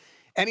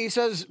 And he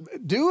says,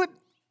 do it,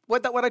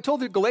 what I told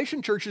the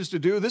Galatian churches to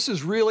do. This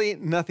is really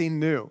nothing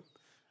new.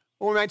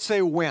 Well, we might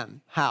say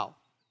when, how?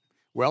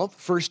 Well,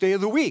 first day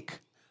of the week,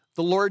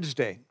 the Lord's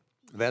Day.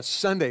 That's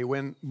Sunday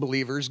when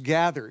believers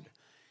gathered.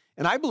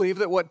 And I believe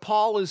that what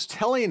Paul is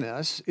telling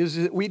us is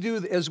that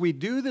as we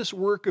do this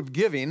work of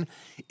giving,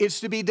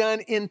 it's to be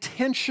done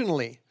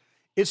intentionally.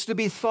 It's to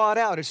be thought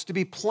out. It's to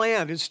be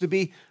planned. It's to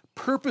be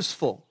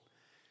purposeful.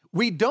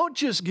 We don't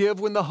just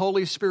give when the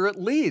Holy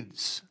Spirit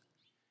leads.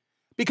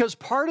 Because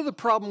part of the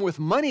problem with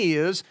money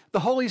is the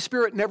Holy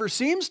Spirit never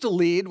seems to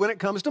lead when it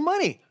comes to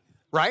money,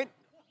 right?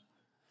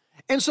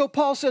 And so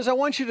Paul says, I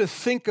want you to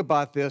think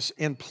about this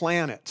and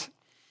plan it.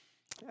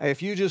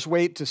 If you just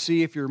wait to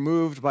see if you're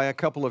moved by a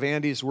couple of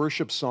Andy's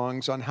worship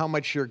songs on how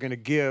much you're going to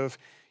give,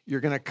 you're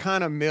going to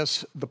kind of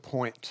miss the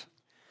point.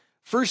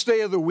 First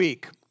day of the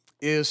week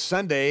is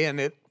Sunday, and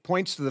it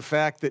points to the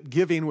fact that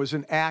giving was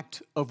an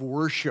act of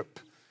worship.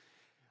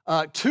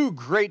 2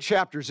 great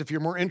chapters, if you're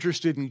more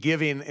interested in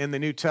giving in the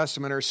New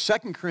Testament, are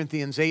 2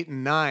 Corinthians 8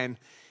 and 9.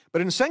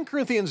 But in 2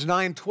 Corinthians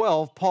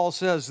 9:12, Paul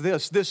says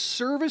this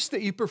service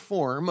that you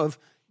perform of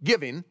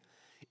giving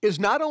is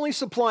not only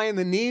supplying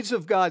the needs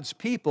of God's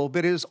people,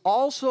 but is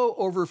also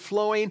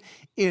overflowing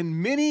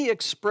in many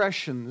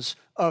expressions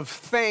of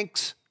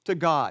thanks to to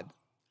God.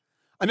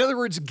 In other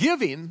words,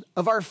 giving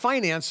of our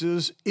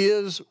finances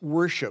is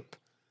worship.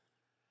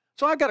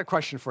 So I've got a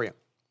question for you.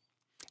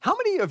 How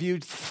many of you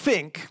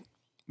think,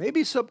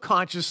 maybe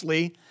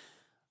subconsciously,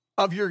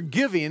 of your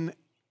giving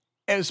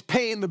as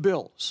paying the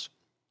bills?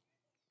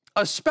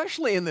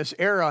 Especially in this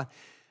era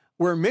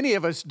where many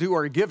of us do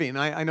our giving.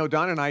 I know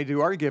Don and I do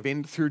our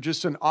giving through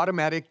just an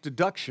automatic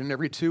deduction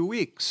every 2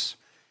 weeks.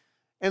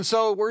 And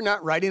so we're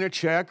not writing a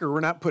check or we're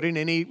not putting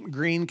any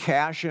green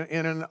cash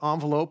in an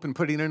envelope and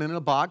putting it in a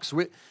box.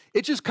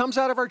 It just comes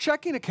out of our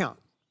checking account.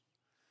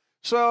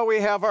 So we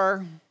have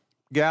our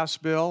gas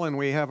bill and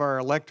we have our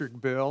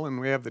electric bill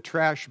and we have the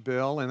trash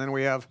bill and then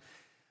we have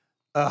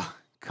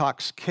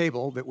Cox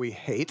Cable that we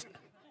hate.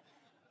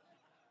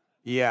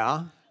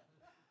 Yeah.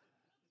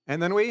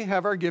 And then we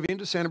have our giving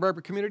to Santa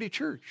Barbara Community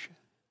Church.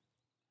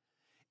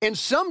 And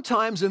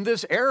sometimes in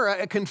this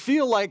era, it can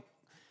feel like,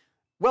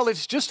 well,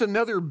 it's just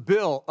another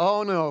bill.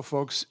 Oh, no,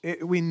 folks.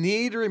 We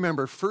need to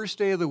remember, first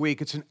day of the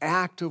week, it's an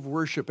act of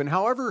worship. And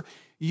however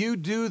you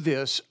do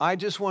this, I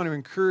just want to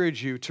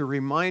encourage you to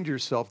remind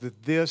yourself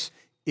that this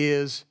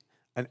is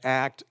an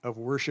act of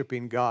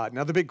worshiping God.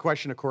 Now, the big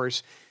question, of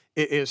course,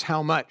 is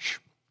how much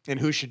and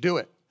who should do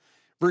it.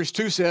 Verse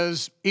 2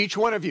 says, each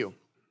one of you.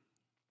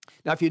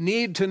 Now, if you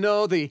need to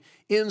know the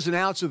ins and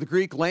outs of the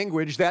Greek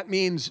language, that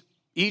means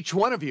each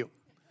one of you.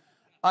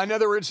 In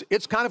other words,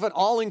 it's kind of an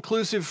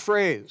all-inclusive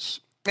phrase.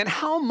 And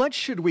how much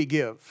should we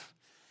give?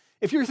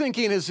 If you're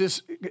thinking, is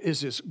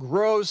this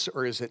gross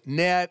or is it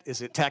net?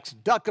 Is it tax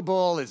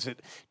deductible? Is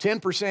it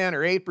 10%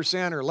 or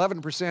 8% or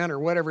 11% or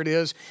whatever it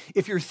is?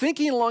 If you're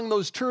thinking along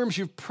those terms,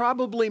 you've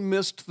probably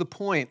missed the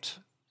point.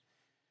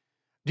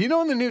 Do you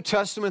know in the New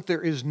Testament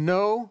there is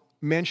no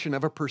mention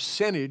of a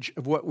percentage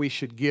of what we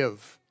should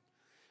give?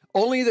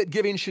 Only that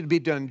giving should be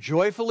done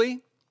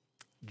joyfully,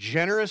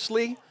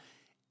 generously,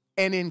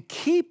 and in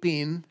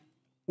keeping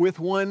with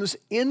one's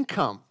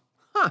income.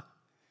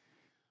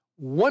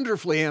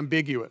 Wonderfully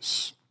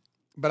ambiguous,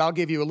 but I'll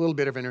give you a little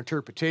bit of an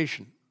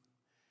interpretation.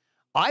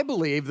 I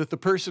believe that the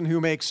person who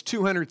makes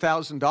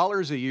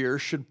 $200,000 a year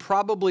should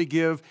probably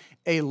give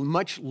a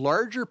much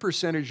larger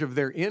percentage of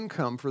their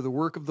income for the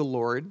work of the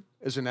Lord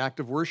as an act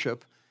of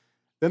worship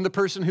than the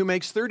person who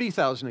makes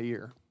 $30,000 a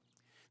year.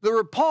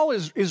 Paul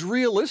is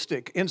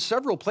realistic in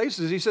several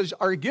places. He says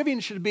our giving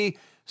should be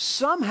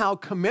somehow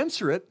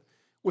commensurate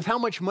with how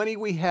much money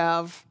we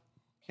have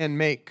and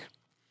make.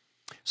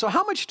 So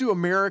how much do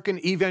American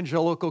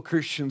evangelical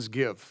Christians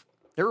give?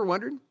 Ever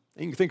wondered?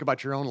 You can think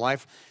about your own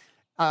life.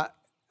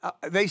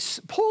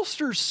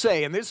 Pollsters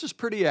say, and this is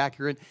pretty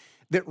accurate,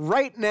 that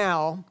right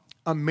now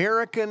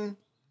American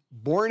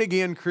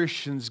born-again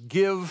Christians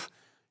give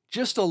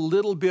just a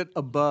little bit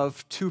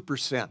above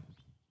 2%.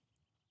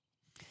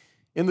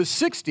 In the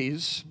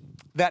 60s,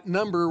 that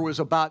number was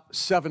about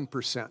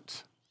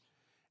 7%,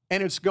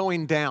 and it's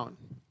going down.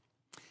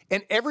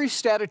 And every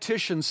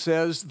statistician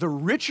says the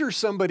richer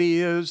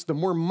somebody is, the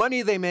more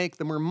money they make,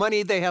 the more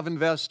money they have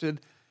invested,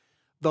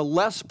 the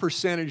less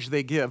percentage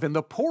they give. And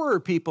the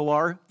poorer people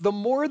are, the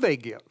more they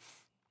give.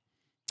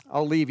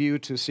 I'll leave you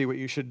to see what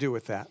you should do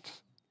with that.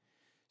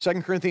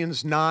 2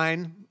 Corinthians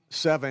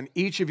 9:7,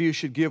 each of you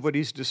should give what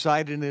he's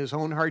decided in his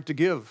own heart to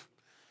give.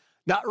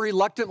 Not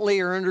reluctantly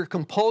or under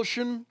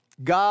compulsion.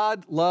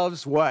 God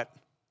loves what?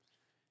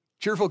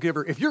 Cheerful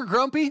giver. If you're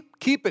grumpy,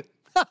 keep it.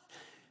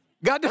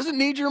 God doesn't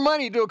need your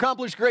money to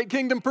accomplish great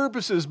kingdom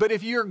purposes, but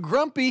if you're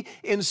grumpy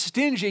and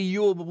stingy,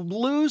 you will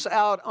lose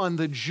out on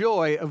the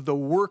joy of the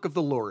work of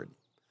the Lord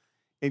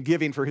in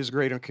giving for his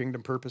great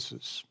kingdom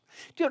purposes.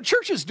 You know,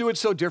 churches do it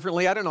so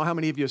differently. I don't know how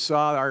many of you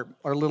saw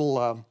our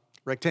little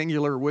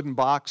rectangular wooden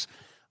box.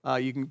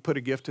 You can put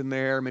a gift in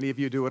there. Many of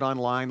you do it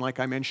online, like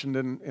I mentioned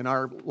in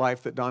our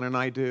life that Don and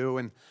I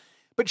do.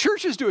 But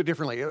churches do it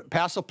differently.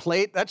 Pass a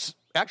plate, that's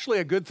actually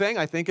a good thing.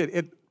 I think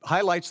it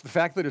highlights the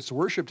fact that it's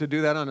worship to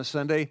do that on a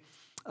Sunday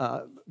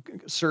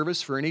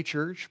service for any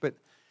church. But,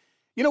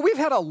 you know, we've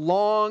had a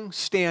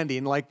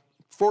long-standing, like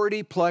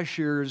 40-plus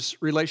years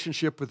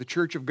relationship with the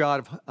Church of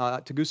God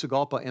of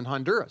Tegucigalpa in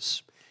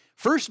Honduras.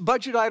 First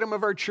budget item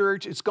of our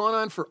church. It's gone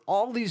on for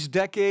all these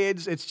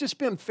decades. It's just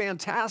been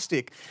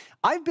fantastic.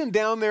 I've been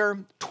down there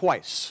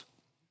twice.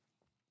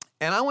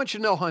 And I want you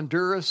to know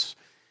Honduras,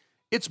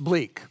 it's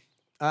bleak.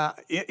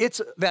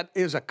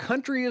 That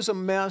country is a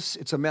mess.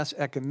 It's a mess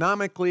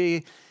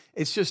economically.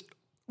 It's just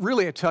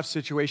really a tough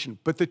situation.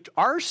 But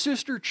our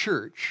sister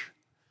church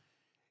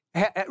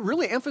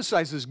really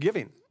emphasizes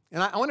giving.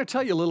 And I want to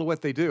tell you a little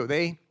what they do.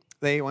 They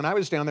when I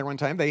was down there one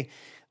time, they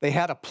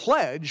had a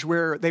pledge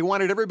where they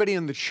wanted everybody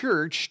in the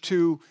church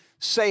to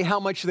say how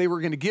much they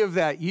were going to give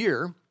that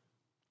year.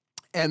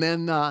 And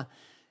then,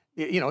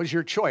 it was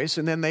your choice.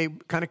 And then they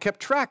kind of kept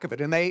track of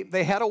it. And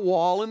they had a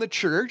wall in the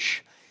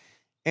church.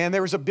 And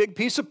there was a big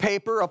piece of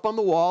paper up on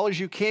the wall as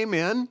you came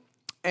in,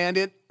 and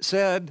it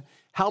said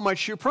how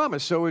much you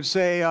promised. So it would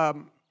say,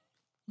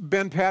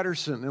 Ben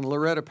Patterson and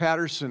Loretta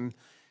Patterson,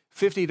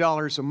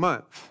 $50 a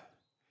month.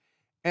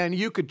 And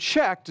you could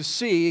check to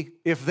see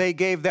if they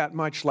gave that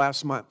much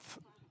last month.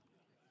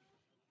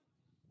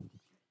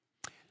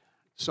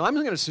 So I'm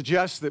going to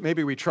suggest that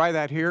maybe we try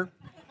that here.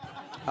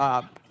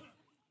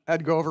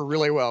 That'd go over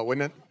really well,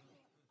 wouldn't it?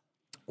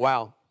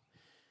 Wow.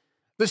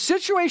 The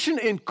situation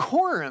in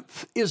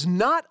Corinth is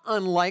not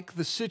unlike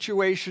the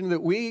situation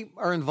that we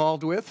are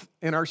involved with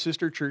in our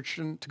sister church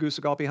in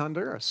Tegucigalpa,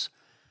 Honduras.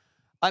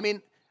 I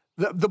mean,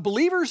 the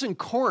believers in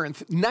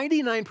Corinth,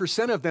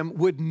 99% of them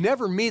would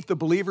never meet the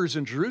believers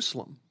in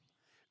Jerusalem,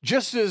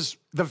 just as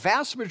the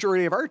vast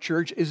majority of our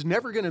church is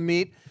never going to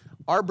meet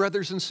our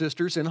brothers and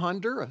sisters in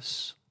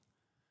Honduras.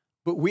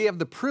 But we have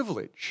the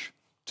privilege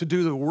to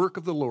do the work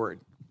of the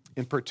Lord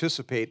and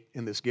participate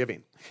in this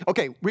giving.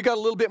 Okay, we got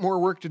a little bit more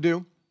work to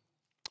do.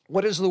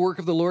 What is the work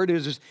of the Lord? It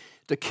is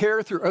to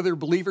care through other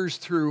believers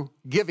through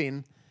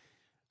giving.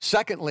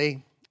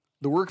 Secondly,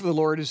 the work of the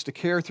Lord is to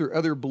care through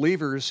other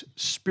believers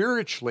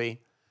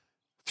spiritually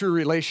through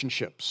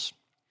relationships.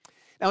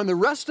 Now, in the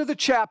rest of the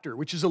chapter,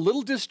 which is a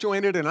little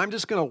disjointed, and I'm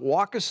just going to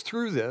walk us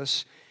through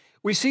this,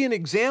 we see an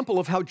example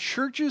of how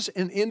churches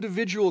and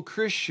individual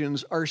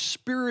Christians are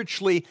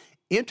spiritually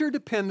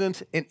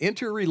interdependent and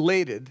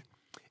interrelated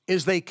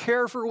as they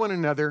care for one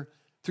another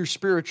through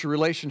spiritual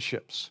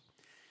relationships.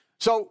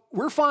 So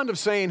we're fond of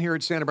saying here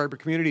at Santa Barbara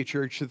Community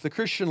Church that the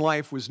Christian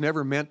life was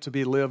never meant to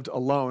be lived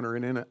alone or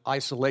in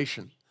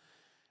isolation,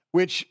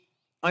 which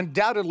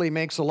undoubtedly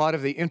makes a lot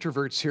of the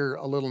introverts here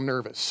a little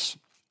nervous.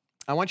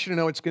 I want you to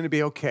know it's going to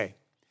be okay.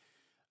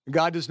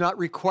 God does not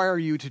require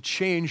you to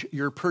change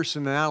your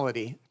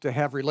personality to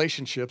have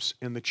relationships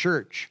in the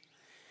church.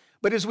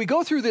 But as we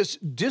go through this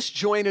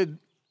disjointed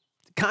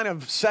kind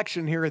of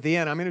section here at the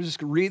end, I'm going to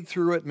just read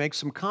through it, make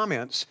some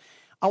comments.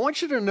 I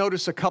want you to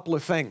notice a couple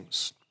of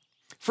things.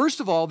 First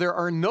of all, there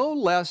are no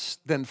less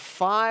than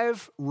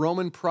 5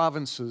 Roman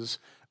provinces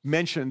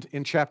mentioned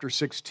in chapter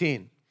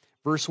 16.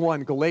 Verse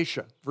 1,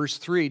 Galatia. Verse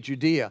 3,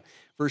 Judea.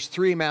 Verse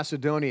 3,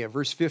 Macedonia.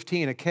 Verse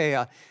 15,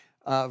 Achaia.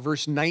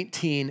 Verse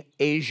 19,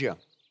 Asia.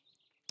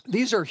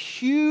 These are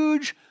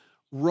huge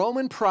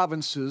Roman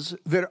provinces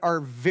that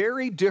are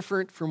very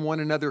different from one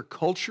another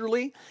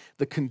culturally.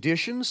 The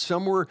conditions,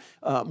 some were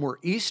more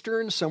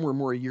Eastern, some were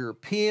more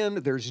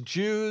European. There's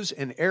Jews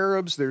and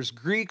Arabs. There's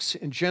Greeks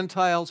and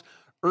Gentiles.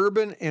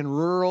 Urban and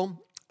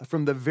rural.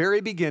 From the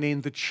very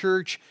beginning, the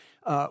church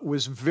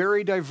was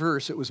very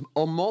diverse. It was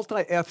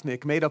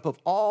multi-ethnic, made up of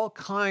all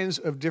kinds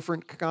of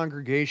different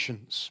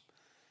congregations.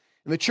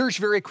 And the church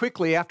very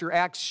quickly, after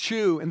Acts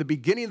 2 and the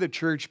beginning of the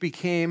church,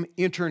 became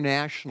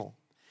international.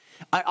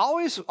 I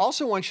always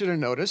also want you to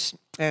notice,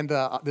 and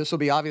this will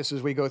be obvious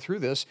as we go through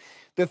this,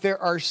 that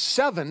there are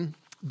 7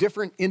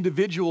 different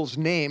individuals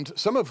named,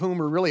 some of whom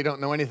we really don't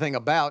know anything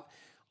about,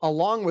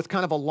 along with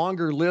kind of a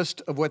longer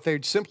list of what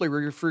they'd simply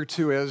refer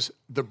to as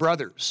the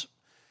brothers.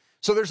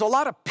 So there's a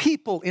lot of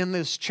people in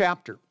this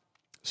chapter.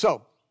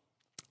 So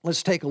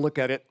let's take a look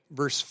at it.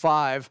 Verse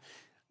 5,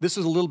 this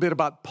is a little bit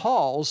about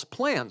Paul's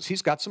plans.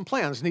 He's got some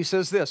plans, and he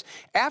says this: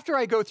 after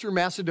I go through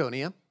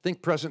Macedonia,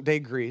 think present-day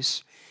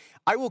Greece,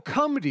 I will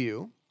come to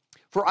you,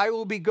 for I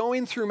will be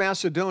going through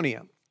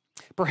Macedonia.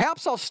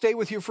 Perhaps I'll stay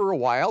with you for a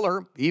while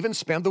or even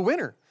spend the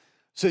winter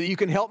so that you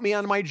can help me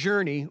on my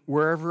journey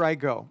wherever I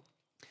go.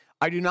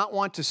 I do not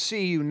want to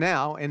see you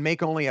now and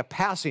make only a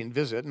passing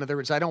visit. In other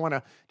words, I don't want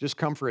to just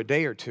come for a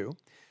day or two.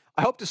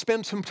 I hope to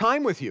spend some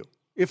time with you,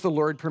 if the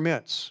Lord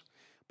permits.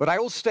 But I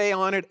will stay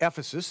on at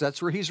Ephesus,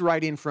 that's where he's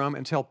writing from,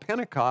 until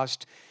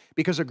Pentecost,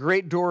 because a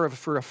great door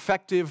for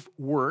effective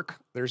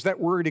work, there's that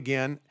word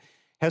again,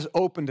 has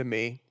opened to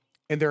me,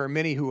 and there are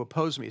many who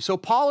oppose me. So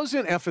Paul is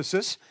in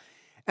Ephesus,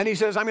 and he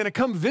says, I'm going to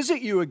come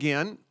visit you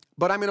again,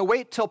 but I'm going to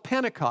wait till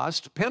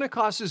Pentecost.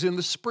 Pentecost is in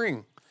the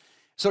spring.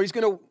 So he's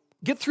going to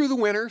get through the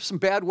winter, some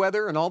bad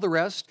weather and all the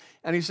rest.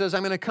 And he says,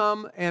 I'm going to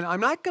come, and I'm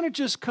not going to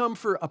just come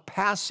for a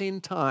passing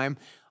time.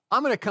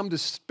 I'm going to come to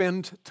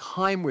spend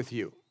time with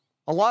you,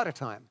 a lot of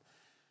time.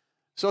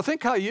 So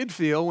think how you'd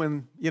feel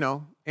when,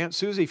 Aunt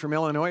Susie from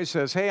Illinois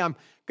says, hey, I'm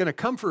going to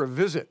come for a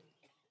visit,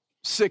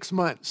 6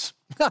 months.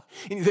 And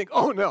you think,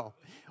 oh no.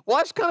 Well,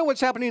 that's kind of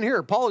what's happening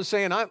here. Paul is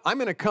saying, I'm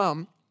going to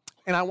come,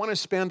 and I want to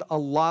spend a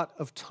lot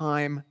of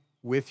time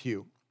with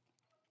you.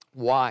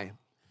 Why?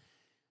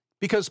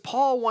 Because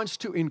Paul wants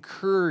to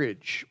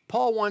encourage,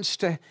 Paul wants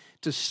to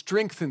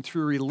strengthen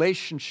through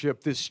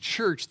relationship this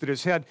church that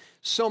has had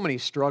so many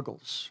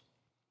struggles.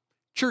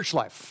 Church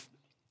life.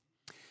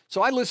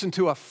 So I listened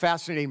to a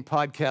fascinating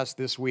podcast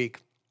this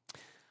week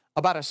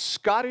about a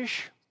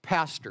Scottish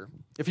pastor.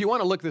 If you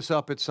want to look this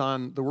up, it's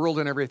on The World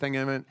and Everything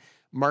in It,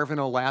 Marvin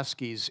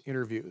Olasky's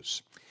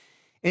interviews.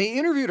 And he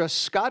interviewed a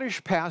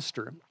Scottish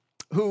pastor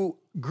who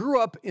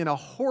grew up in a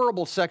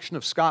horrible section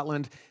of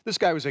Scotland. This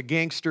guy was a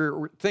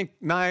gangster. Think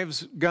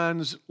knives,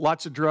 guns,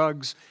 lots of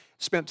drugs,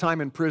 spent time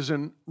in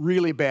prison.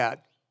 Really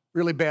bad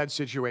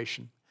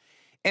situation.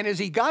 And as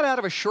he got out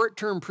of a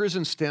short-term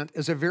prison stint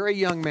as a very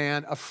young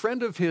man, a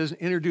friend of his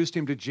introduced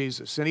him to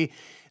Jesus. And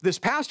this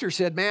pastor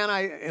said, man,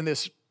 in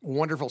this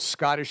wonderful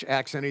Scottish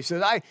accent, he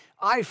said,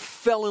 I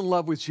fell in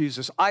love with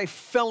Jesus. I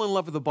fell in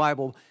love with the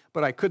Bible,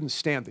 but I couldn't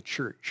stand the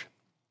church.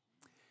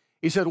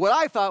 He said, what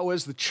I thought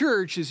was the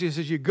church is, he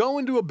says, you go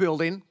into a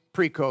building,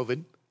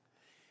 pre-COVID,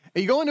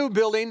 and you go into a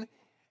building,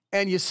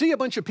 and you see a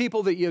bunch of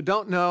people that you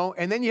don't know,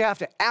 and then you have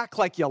to act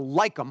like you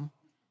like them,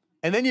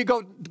 and then you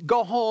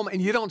go home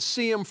and you don't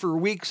see them for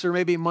weeks or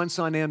maybe months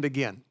on end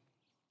again.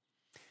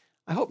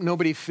 I hope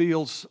nobody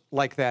feels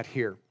like that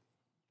here.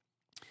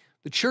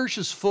 The church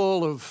is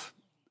full of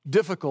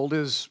difficult,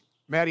 as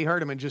Maddie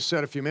Hardiman just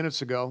said a few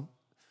minutes ago,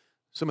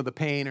 some of the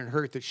pain and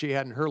hurt that she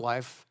had in her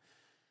life.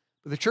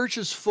 But the church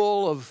is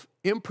full of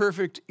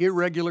imperfect,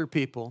 irregular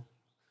people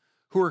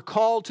who are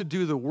called to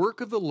do the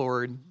work of the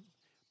Lord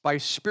by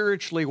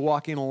spiritually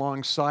walking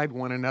alongside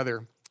one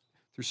another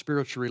through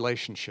spiritual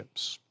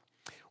relationships.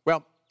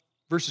 Well,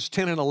 verses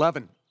 10 and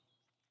 11,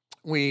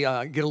 we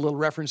get a little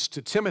reference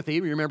to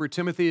Timothy. Remember,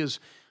 Timothy is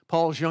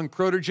Paul's young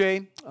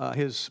protege,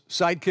 his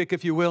sidekick,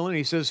 if you will, and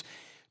he says,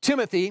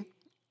 Timothy,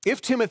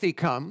 if Timothy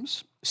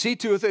comes, see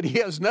to it that he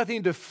has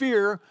nothing to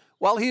fear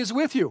while he is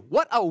with you.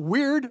 What a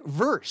weird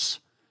verse.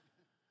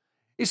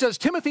 He says,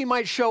 Timothy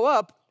might show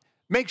up.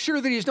 Make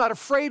sure that he's not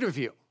afraid of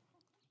you.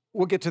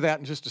 We'll get to that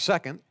in just a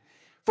second.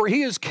 For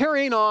he is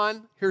carrying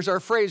on, here's our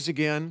phrase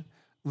again,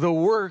 the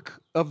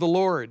work of the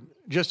Lord,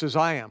 just as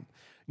I am.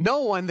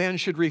 No one then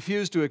should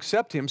refuse to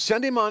accept him.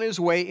 Send him on his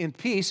way in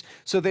peace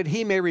so that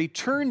he may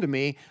return to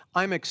me.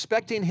 I'm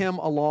expecting him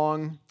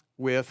along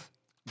with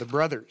the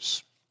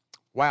brothers.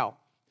 Wow.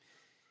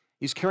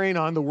 He's carrying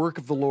on the work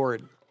of the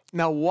Lord.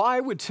 Now, why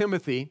would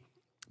Timothy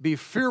be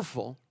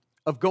fearful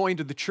of going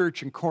to the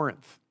church in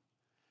Corinth?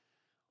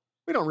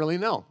 We don't really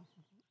know.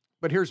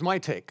 But here's my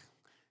take.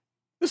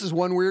 This is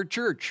one weird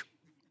church.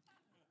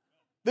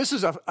 This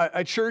is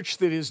a church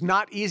that is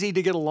not easy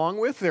to get along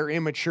with. They're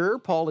immature.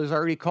 Paul has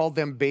already called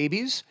them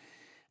babies.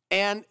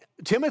 And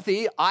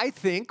Timothy, I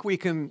think we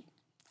can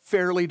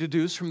fairly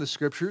deduce from the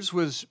scriptures,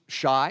 was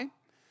shy,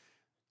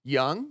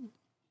 young,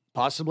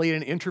 possibly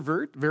an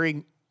introvert,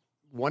 very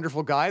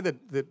wonderful guy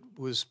that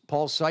was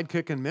Paul's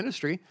sidekick in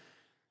ministry.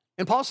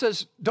 And Paul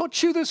says, don't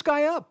chew this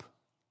guy up.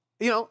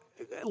 You know,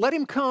 let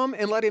him come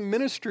and let him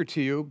minister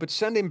to you, but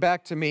send him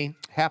back to me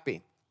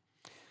happy.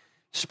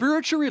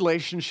 Spiritual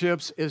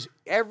relationships, as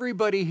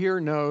everybody here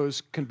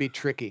knows, can be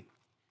tricky.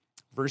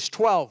 Verse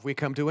 12, we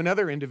come to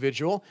another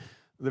individual,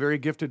 the very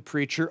gifted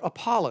preacher,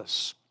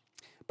 Apollos.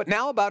 But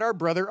now about our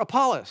brother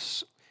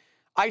Apollos.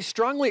 I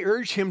strongly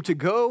urge him to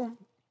go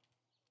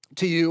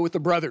to you with the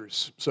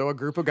brothers, so a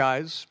group of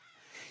guys.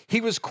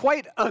 He was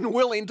quite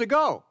unwilling to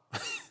go.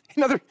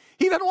 He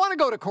didn't want to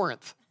go to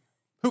Corinth.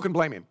 Who can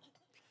blame him?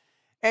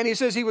 And he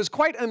says he was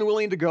quite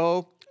unwilling to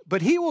go,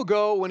 but he will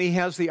go when he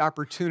has the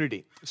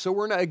opportunity. So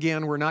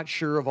we're not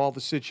sure of all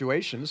the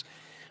situations,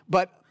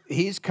 but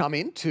he's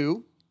coming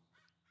to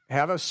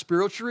have a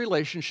spiritual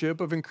relationship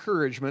of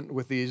encouragement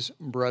with these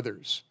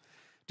brothers,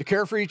 to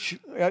care for each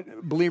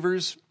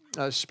believers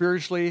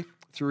spiritually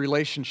through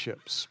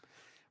relationships.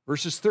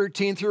 Verses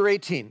 13 through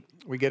 18,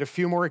 we get a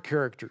few more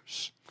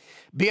characters.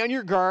 Be on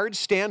your guard,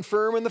 stand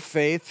firm in the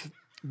faith,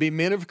 be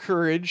men of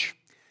courage,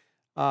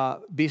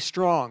 be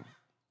strong,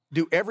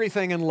 do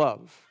everything in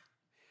love.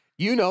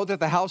 You know that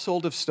the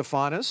household of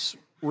Stephanas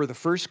were the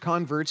first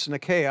converts in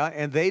Achaia,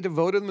 and they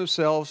devoted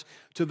themselves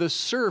to the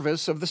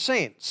service of the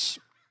saints.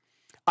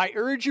 I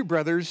urge you,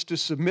 brothers, to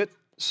submit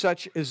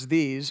such as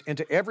these, and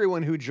to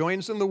everyone who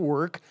joins in the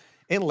work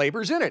and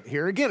labors in it.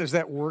 Here again is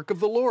that work of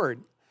the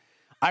Lord.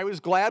 I was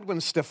glad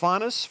when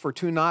Stephanas,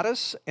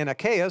 Fortunatus, and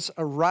Achaeus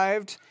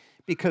arrived,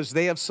 because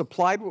they have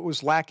supplied what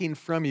was lacking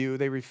from you.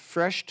 They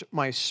refreshed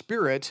my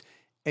spirit,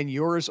 and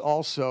yours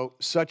also.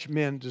 Such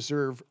men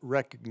deserve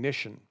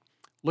recognition.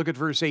 Look at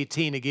verse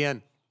 18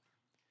 again.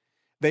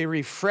 They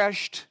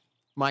refreshed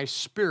my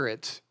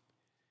spirit,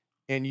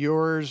 and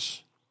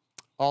yours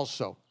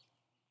also.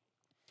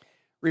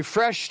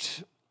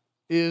 Refreshed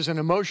is an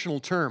emotional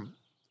term.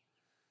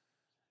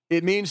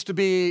 It means to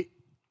be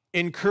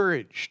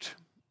encouraged.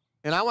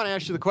 And I want to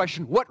ask you the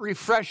question, what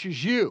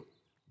refreshes you?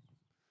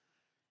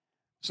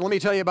 So let me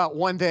tell you about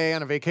one day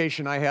on a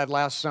vacation I had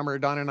last summer.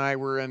 Don and I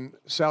were in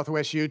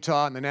southwest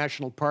Utah in the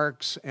national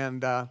parks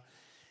and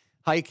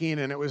hiking,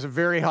 and it was a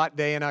very hot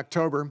day in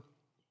October.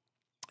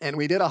 And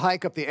we did a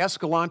hike up the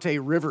Escalante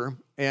River,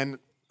 and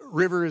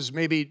river is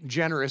maybe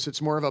generous.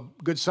 It's more of a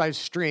good-sized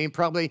stream,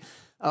 probably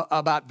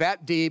about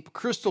that deep,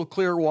 crystal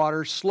clear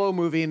water, slow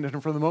moving,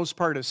 and for the most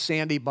part, a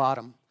sandy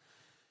bottom.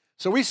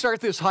 So we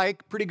start this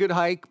hike, pretty good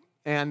hike,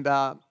 and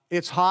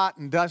it's hot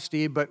and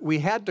dusty, but we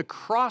had to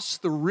cross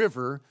the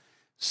river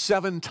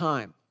 7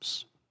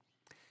 times.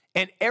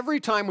 And every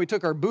time we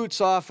took our boots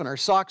off and our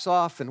socks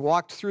off and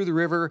walked through the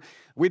river,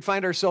 we'd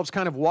find ourselves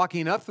kind of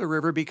walking up the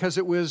river because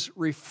it was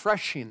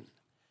refreshing.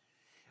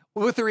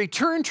 With the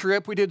return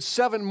trip, we did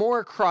 7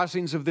 more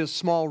crossings of this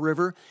small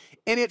river,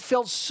 and it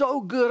felt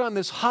so good on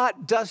this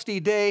hot, dusty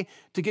day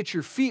to get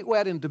your feet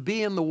wet and to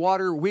be in the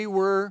water. We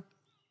were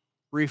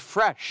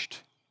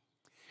refreshed.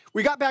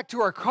 We got back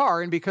to our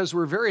car, and because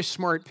we're very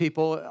smart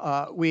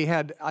people, we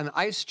had an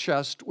ice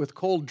chest with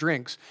cold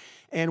drinks.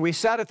 And we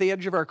sat at the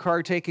edge of our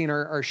car taking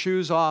our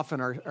shoes off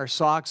and our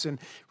socks and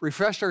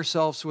refreshed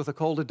ourselves with a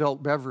cold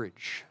adult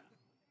beverage.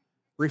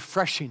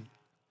 Refreshing.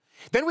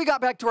 Then we got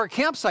back to our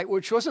campsite,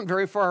 which wasn't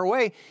very far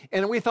away,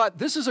 and we thought,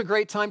 this is a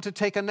great time to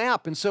take a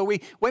nap. And so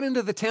we went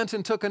into the tent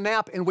and took a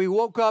nap, and we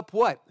woke up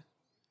what?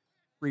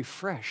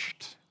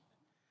 Refreshed.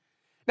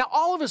 Now,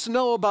 all of us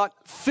know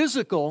about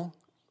physical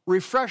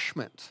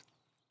refreshment.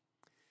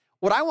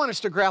 What I want us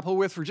to grapple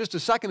with for just a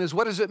second is,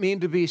 what does it mean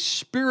to be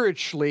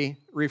spiritually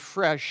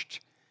refreshed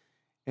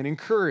and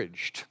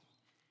encouraged?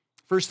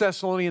 1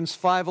 Thessalonians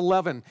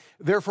 5:11,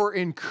 therefore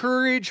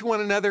encourage one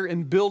another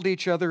and build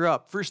each other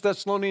up. 1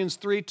 Thessalonians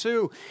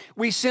 3:2,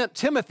 we sent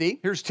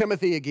Timothy, here's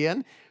Timothy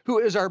again, who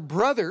is our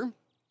brother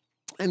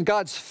and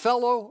God's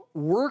fellow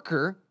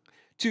worker,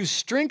 to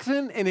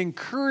strengthen and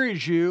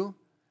encourage you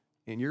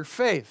in your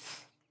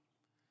faith.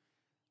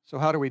 So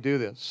how do we do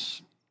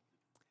this?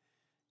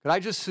 Could I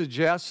just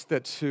suggest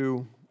that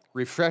to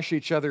refresh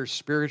each other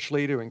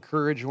spiritually, to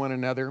encourage one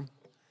another,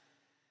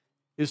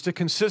 is to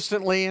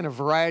consistently, in a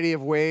variety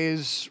of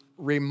ways,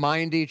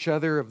 remind each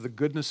other of the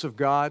goodness of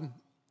God,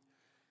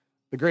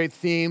 the great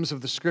themes of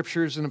the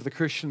Scriptures and of the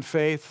Christian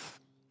faith,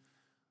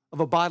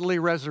 of a bodily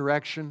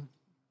resurrection,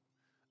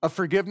 of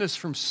forgiveness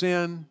from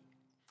sin,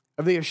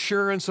 of the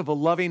assurance of a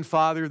loving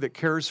Father that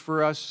cares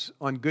for us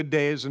on good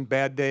days and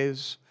bad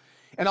days,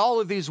 and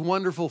all of these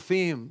wonderful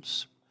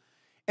themes.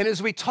 And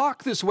as we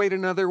talk this way to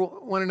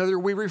one another,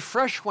 we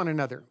refresh one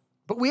another.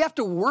 But we have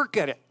to work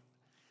at it.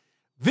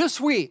 This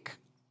week,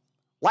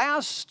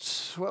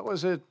 last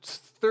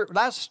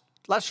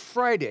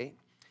Friday,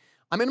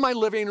 I'm in my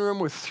living room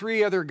with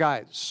 3 other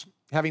guys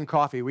having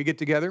coffee. We get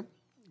together,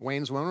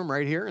 Wayne's one of them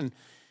right here, and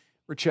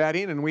we're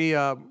chatting, and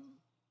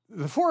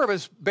the 4 of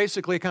us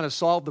basically kind of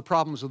solve the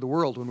problems of the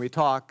world when we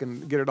talk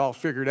and get it all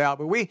figured out.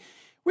 But we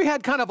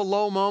had kind of a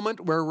low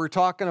moment where we're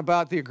talking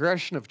about the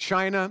aggression of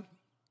China,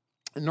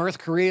 and North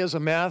Korea is a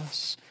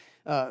mess.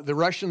 The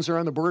Russians are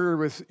on the border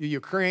with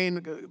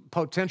Ukraine,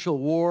 potential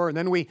war. And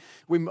then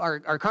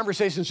our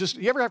conversations just,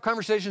 you ever have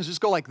conversations just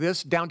go like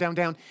this, down, down,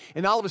 down?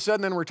 And all of a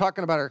sudden then we're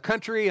talking about our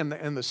country and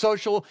the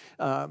social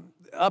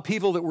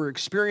upheaval that we're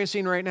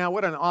experiencing right now.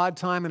 What an odd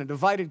time in a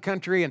divided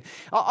country. And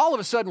all of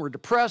a sudden we're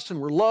depressed and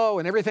we're low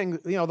and everything,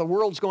 the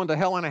world's going to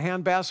hell in a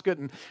handbasket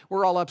and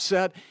we're all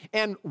upset.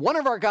 And one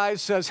of our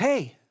guys says,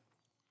 hey,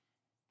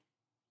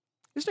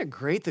 isn't it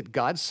great that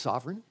God's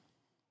sovereign?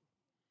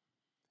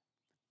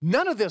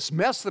 None of this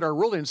mess that our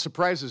world in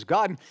surprises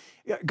God.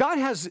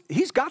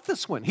 He's got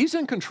this one. He's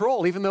in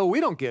control, even though we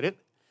don't get it.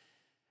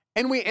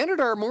 And we ended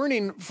our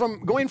morning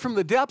going from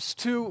the depths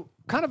to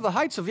kind of the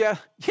heights of, yeah,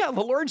 the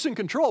Lord's in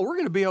control. We're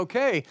going to be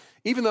okay,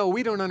 even though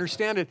we don't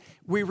understand it.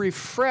 We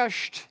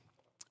refreshed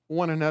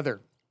one another.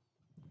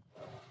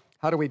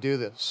 How do we do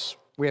this?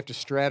 We have to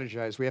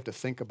strategize. We have to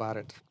think about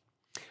it.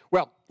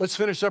 Well, let's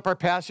finish up our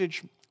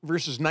passage,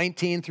 verses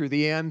 19 through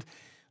the end.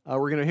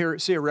 We're going to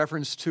see a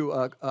reference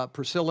to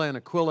Priscilla and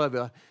Aquila,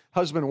 the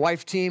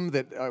husband-wife team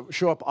that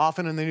show up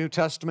often in the New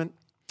Testament.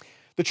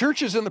 The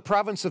churches in the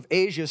province of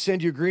Asia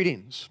send you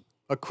greetings.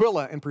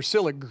 Aquila and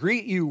Priscilla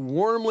greet you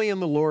warmly in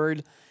the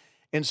Lord,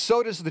 and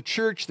so does the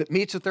church that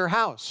meets at their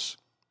house.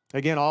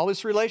 Again, all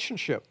this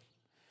relationship.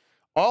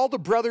 All the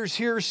brothers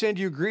here send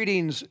you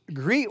greetings.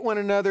 Greet one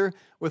another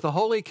with a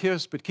holy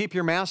kiss, but keep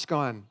your mask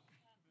on.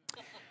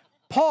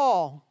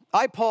 Paul,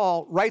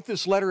 write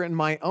this letter in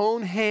my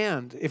own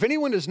hand. If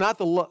anyone does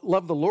not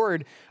love the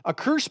Lord, a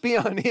curse be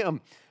on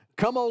him.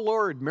 Come, O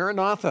Lord,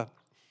 Maranatha.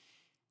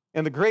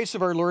 And the grace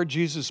of our Lord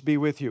Jesus be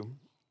with you.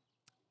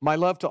 My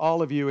love to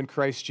all of you in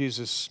Christ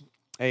Jesus.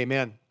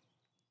 Amen.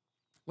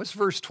 What's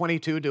verse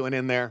 22 doing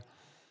in there?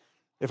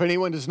 If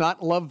anyone does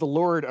not love the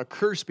Lord, a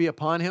curse be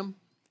upon him.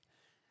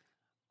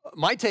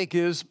 My take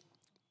is,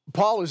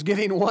 Paul is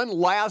getting one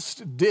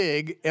last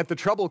dig at the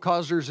trouble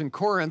causers in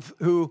Corinth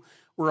who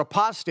were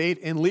apostate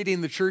and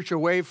leading the church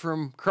away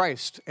from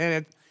Christ.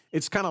 And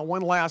it's kind of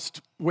one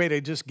last way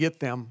to just get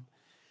them.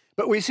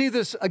 But we see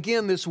this,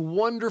 again, this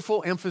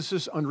wonderful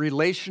emphasis on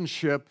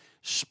relationship,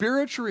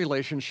 spiritual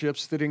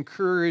relationships that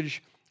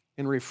encourage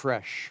and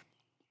refresh.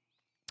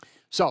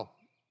 So,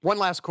 one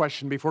last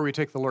question before we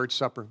take the Lord's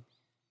Supper.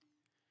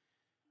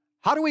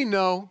 How do we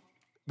know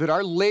that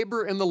our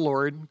labor in the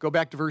Lord, go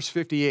back to verse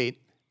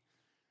 58,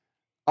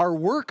 our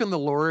work in the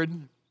Lord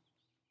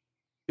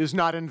is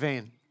not in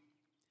vain?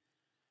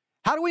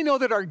 How do we know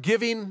that our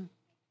giving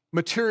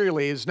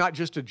materially is not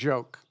just a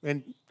joke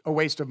and a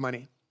waste of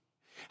money?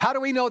 How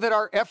do we know that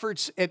our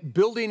efforts at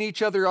building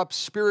each other up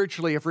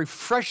spiritually, of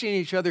refreshing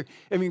each other,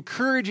 of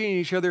encouraging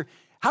each other,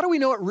 how do we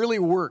know it really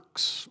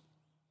works?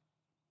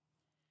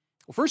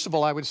 Well, first of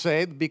all, I would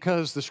say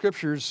because the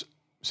Scriptures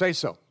say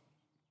so.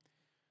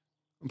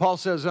 And Paul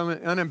says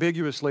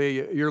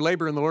unambiguously, your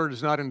labor in the Lord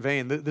is not in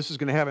vain. This is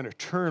going to have an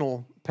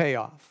eternal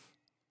payoff.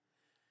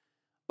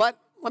 But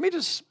let me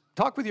just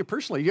talk with you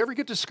personally. You ever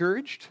get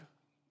discouraged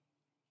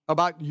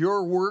about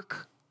your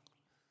work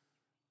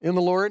in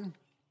the Lord?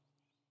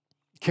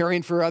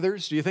 Caring for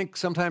others? Do you think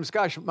sometimes,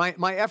 gosh,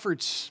 my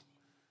efforts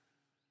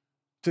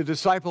to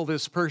disciple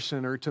this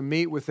person or to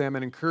meet with them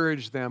and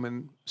encourage them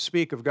and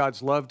speak of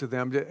God's love to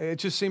them, it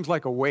just seems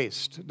like a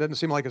waste. It doesn't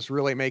seem like it's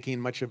really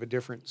making much of a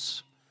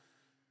difference.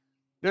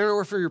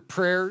 Or for your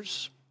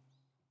prayers,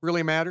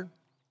 really matter?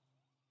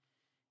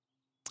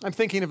 I'm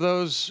thinking of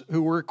those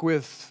who work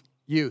with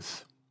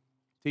youth,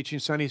 teaching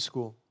Sunday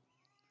school,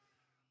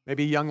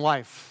 maybe Young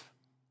Life.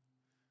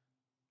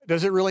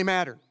 Does it really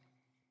matter?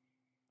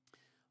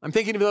 I'm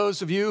thinking of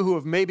those of you who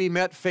have maybe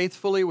met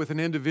faithfully with an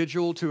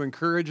individual to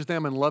encourage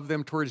them and love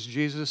them towards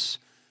Jesus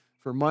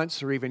for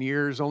months or even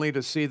years, only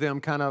to see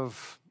them kind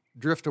of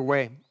drift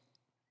away.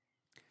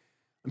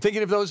 I'm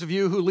thinking of those of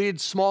you who lead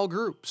small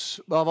groups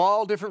of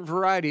all different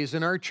varieties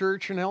in our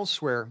church and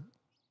elsewhere.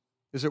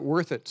 Is it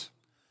worth it?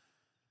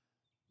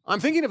 I'm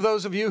thinking of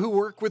those of you who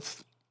work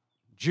with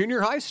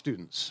junior high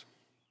students.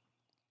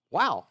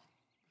 Wow.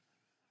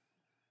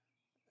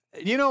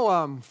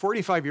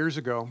 45 years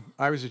ago,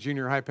 I was a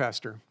junior high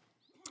pastor,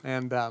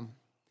 and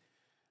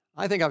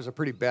I think I was a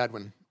pretty bad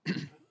one.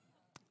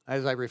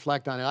 As I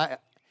reflect on it,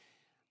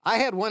 I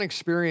had one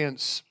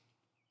experience.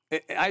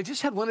 I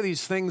just had one of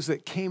these things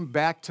that came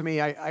back to me.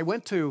 I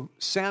went to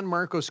San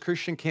Marcos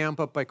Christian Camp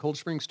up by Cold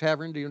Springs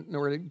Tavern. Do you know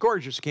where?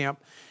 Gorgeous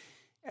camp.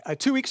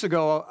 2 weeks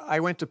ago, I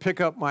went to pick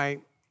up my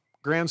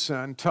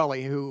grandson,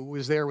 Tully, who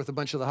was there with a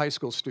bunch of the high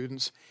school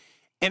students.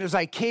 And as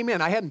I came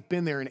in, I hadn't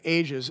been there in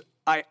ages.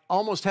 I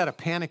almost had a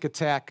panic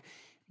attack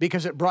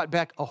because it brought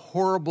back a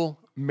horrible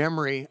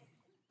memory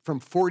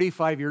from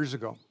 45 years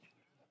ago.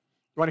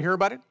 You want to hear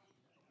about it?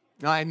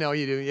 I know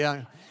you do,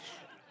 yeah.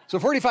 So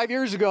 45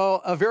 years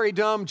ago, a very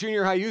dumb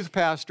junior high youth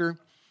pastor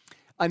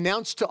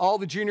announced to all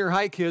the junior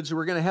high kids that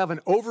we're going to have an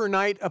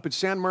overnight up at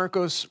San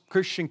Marcos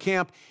Christian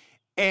Camp.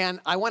 And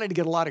I wanted to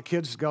get a lot of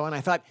kids to go. And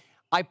I thought,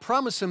 I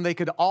promised them they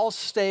could all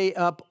stay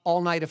up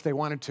all night if they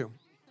wanted to.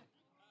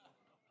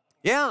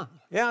 Yeah.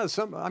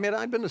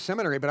 I'd been to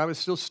seminary, but I was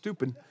still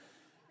stupid.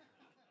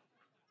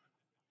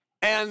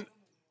 And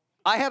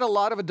I had a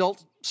lot of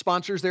adult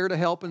sponsors there to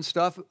help and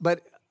stuff,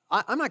 but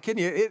I'm not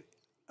kidding you.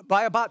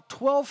 By about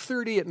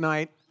 12:30 at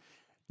night,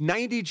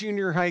 90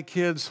 junior high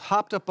kids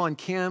hopped up on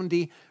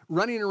candy,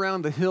 running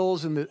around the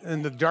hills in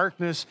the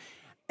darkness,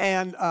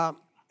 and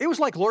it was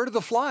like Lord of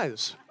the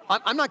Flies.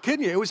 I'm not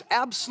kidding you. It was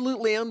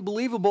absolutely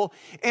unbelievable.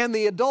 And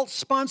the adult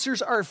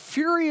sponsors are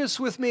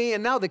furious with me,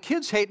 and now the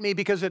kids hate me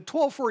because at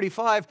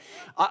 12:45,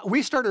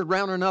 we started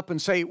rounding up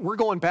and say, we're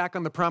going back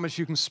on the promise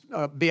you can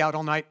be out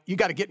all night. You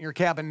got to get in your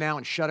cabin now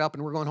and shut up,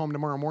 and we're going home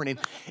tomorrow morning.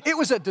 It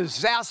was a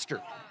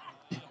disaster.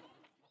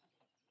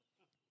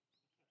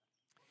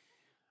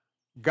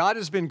 God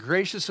has been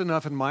gracious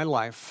enough in my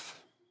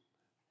life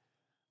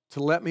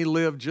to let me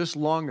live just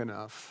long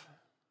enough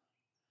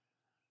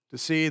to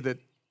see that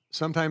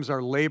sometimes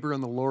our labor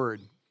in the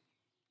Lord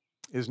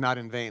is not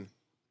in vain.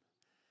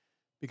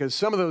 Because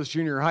some of those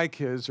junior high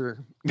kids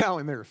are now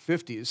in their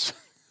 50s.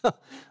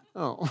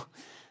 Oh.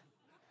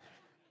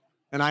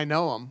 And I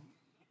know them.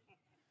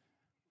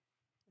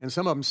 And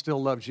some of them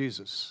still love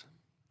Jesus.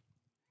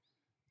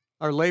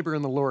 Our labor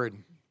in the Lord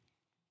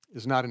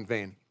is not in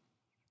vain.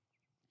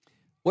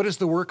 What is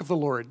the work of the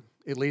Lord?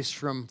 At least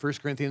from 1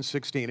 Corinthians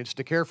 16. It's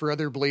to care for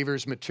other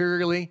believers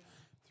materially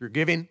through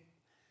giving,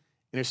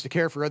 and it's to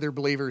care for other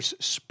believers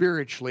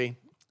spiritually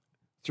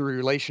through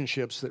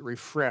relationships that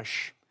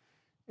refresh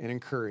and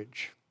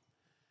encourage.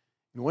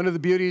 And one of the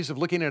beauties of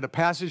looking at a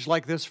passage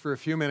like this for a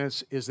few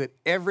minutes is that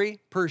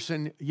every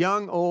person,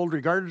 young, old,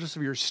 regardless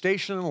of your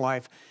station in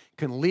life,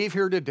 can leave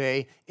here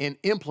today and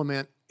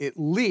implement at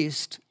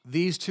least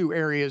these two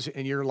areas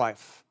in your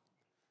life.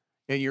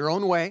 In your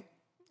own way,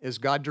 as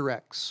God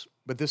directs.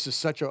 But this is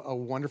such a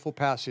wonderful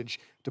passage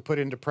to put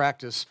into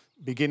practice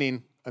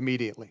beginning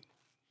immediately.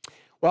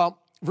 Well,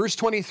 verse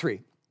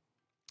 23,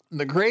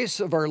 the grace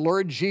of our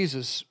Lord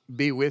Jesus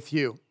be with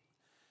you.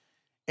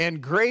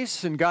 And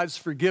grace and God's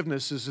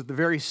forgiveness is at the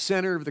very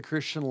center of the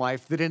Christian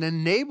life, that it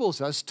enables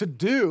us to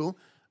do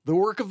the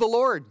work of the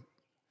Lord.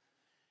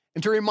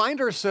 And to remind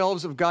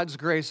ourselves of God's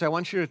grace, I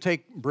want you to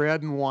take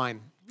bread and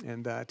wine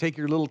and take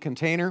your little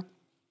container.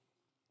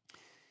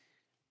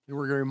 And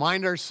we're going to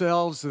remind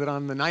ourselves that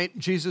on the night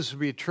Jesus was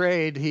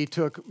betrayed, he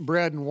took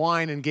bread and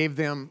wine and gave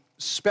them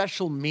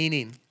special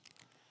meaning.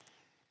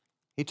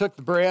 He took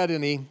the bread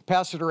and he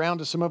passed it around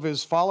to some of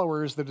his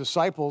followers, the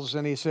disciples,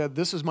 and he said,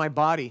 "This is my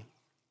body.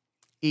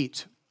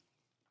 Eat."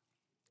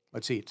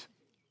 Let's eat.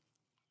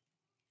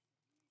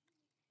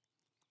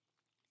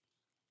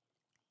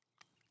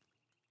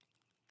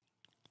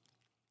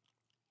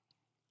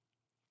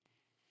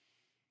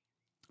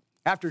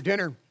 After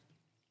dinner,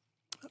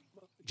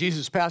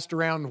 Jesus passed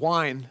around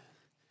wine,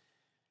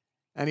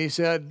 and he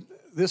said,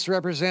 "This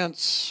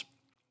represents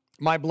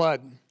my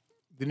blood,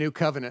 the new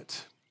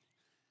covenant.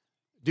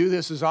 Do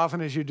this as often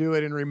as you do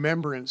it in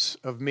remembrance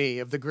of me,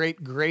 of the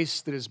great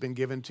grace that has been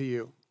given to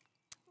you,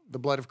 the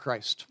blood of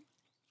Christ."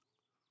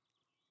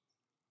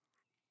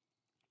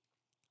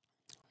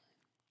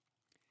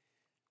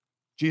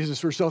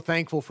 Jesus, we're so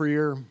thankful for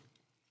your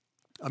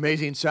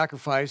amazing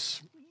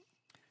sacrifice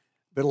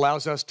that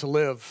allows us to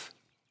live.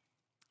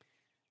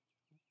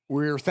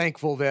 We're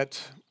thankful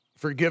that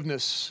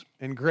forgiveness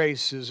and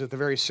grace is at the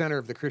very center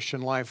of the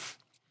Christian life.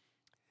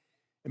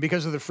 And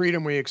because of the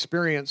freedom we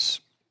experience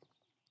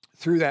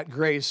through that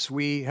grace,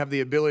 we have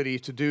the ability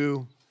to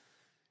do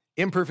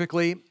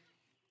imperfectly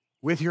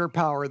with your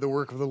power the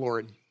work of the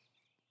Lord.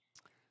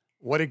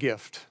 What a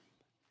gift.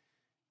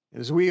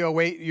 As we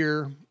await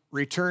your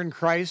return,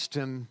 Christ,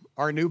 and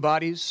our new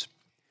bodies,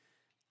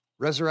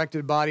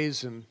 resurrected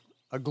bodies, and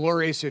a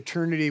glorious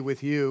eternity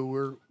with you,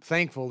 we're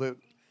thankful that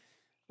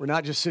we're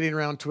not just sitting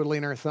around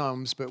twiddling our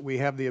thumbs, but we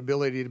have the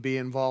ability to be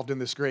involved in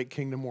this great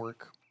kingdom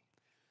work.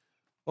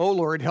 Oh,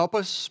 Lord, help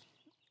us.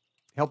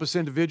 Help us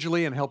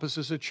individually and help us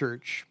as a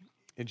church.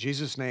 In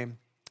Jesus' name,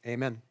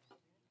 amen.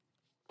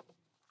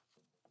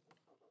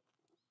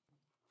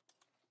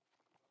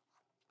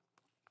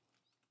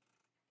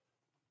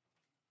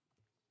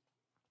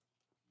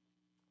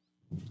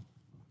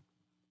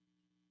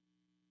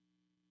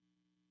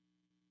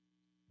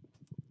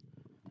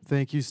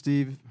 Thank you,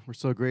 Steve. We're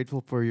so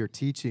grateful for your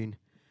teaching.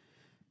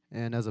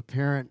 And as a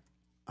parent,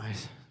 I'm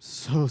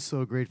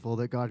so grateful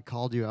that God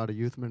called you out of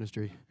youth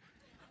ministry.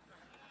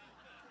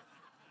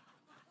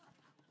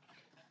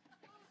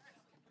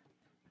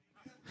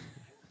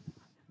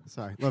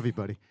 Sorry. Love you,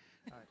 buddy.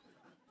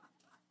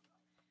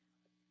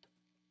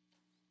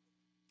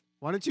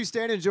 Why don't you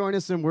stand and join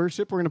us in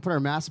worship? We're going to put our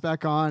masks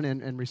back on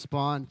and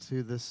respond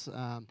to this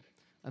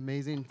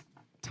amazing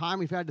time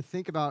we've had to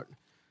think about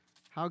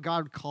how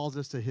God calls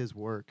us to his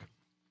work.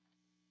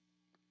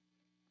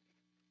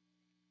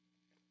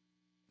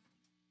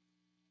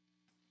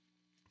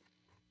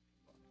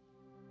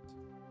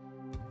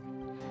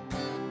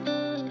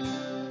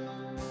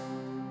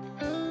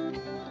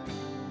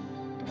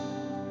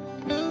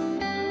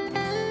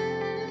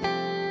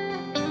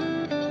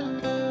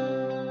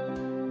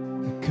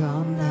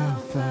 Come thou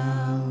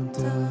fount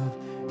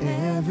of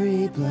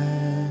every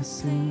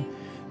blessing,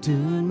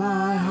 tune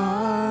my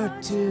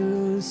heart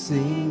to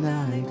sing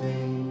thy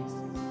grace.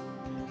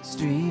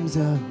 Streams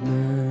of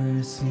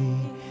mercy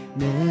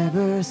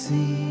never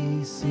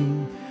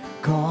ceasing,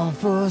 call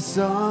for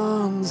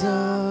songs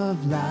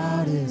of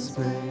loudest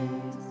praise.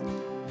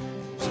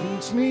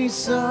 Teach me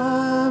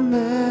some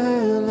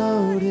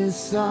melodious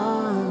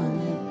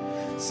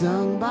sonnet,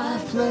 sung by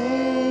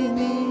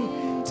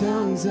flaming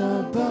tongues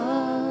above.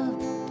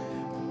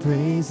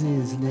 Praise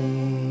his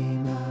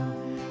name,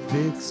 I'm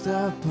fixed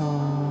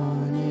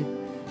upon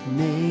it,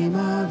 name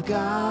of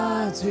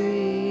God's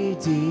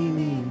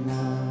redeeming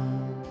love.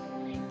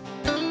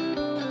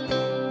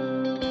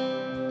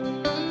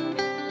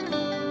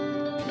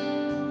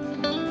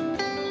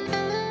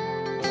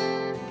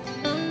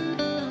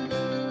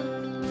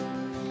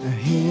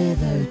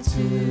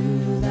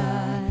 Hitherto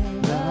thy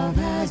love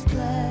has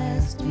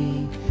blessed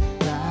me,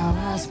 thou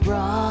hast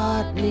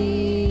brought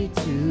me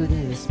to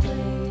this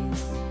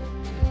place,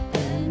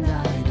 and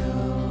I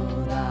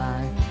know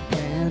thy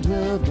hand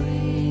will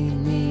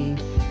bring me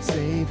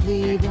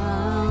safely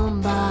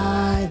bound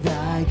by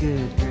thy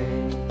good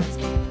grace.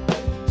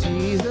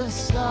 Jesus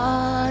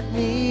sought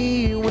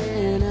me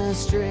when a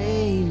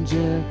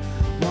stranger,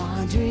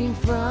 wandering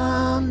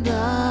from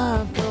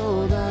the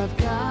fold of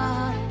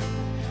God,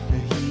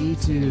 but he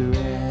to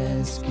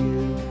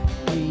rescue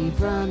me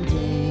from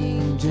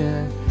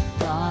danger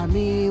bought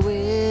me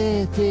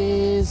with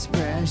his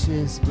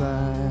precious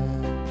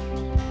blood.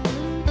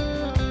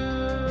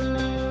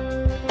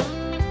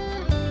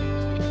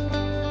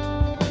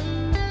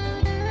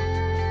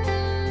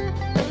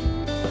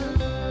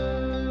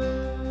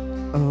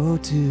 Oh,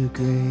 to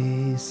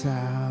grace,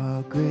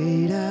 how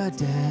great a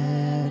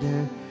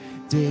debtor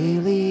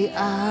daily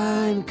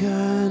I'm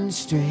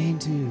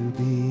constrained to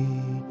be.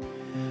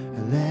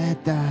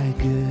 Let thy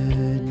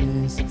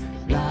goodness,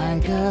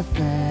 like a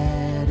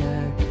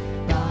fetter,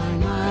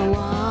 bind my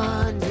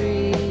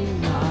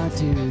wandering heart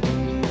to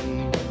thee.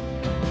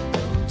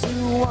 To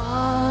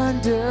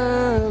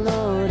wander,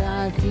 Lord,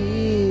 I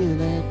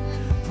feel it,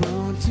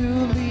 prone to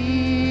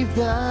leave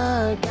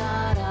the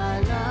God I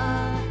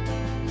love.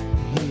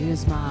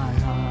 Here's my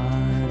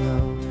heart,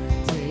 oh,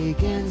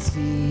 take and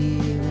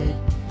seal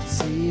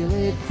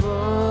it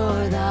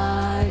for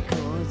thy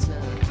courts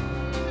above.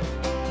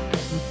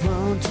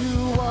 Prone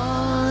to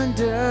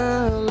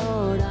wander,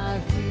 Lord, I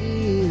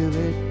feel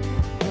it,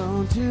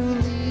 prone to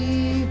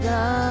leave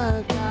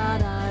the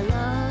God I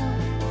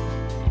love.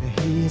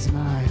 Here's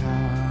my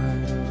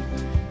heart, oh,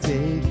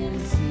 take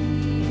and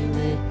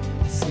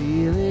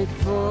seal it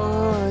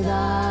for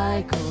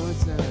thy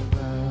courts above.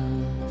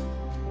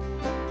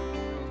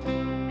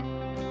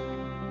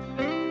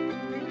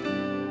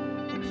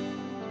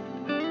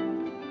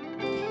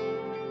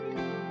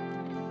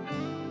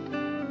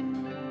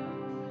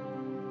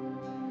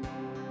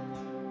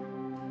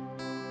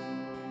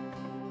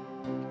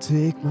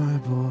 Take my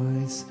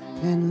voice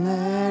and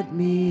let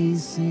me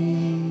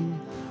sing,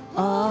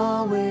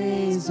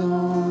 always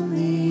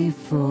only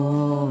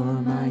for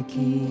my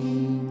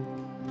King.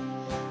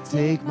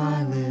 Take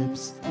my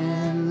lips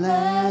and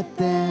let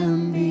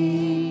them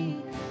be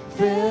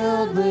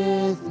filled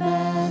with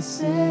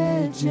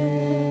messages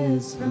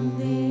from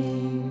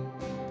thee.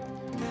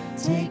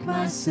 Take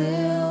my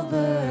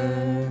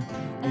silver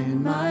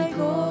and my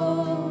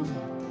gold,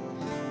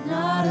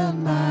 not a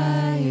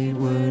mite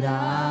would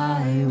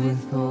I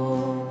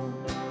withhold.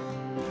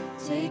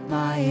 Take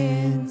my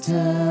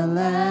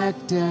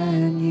intellect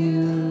and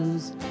use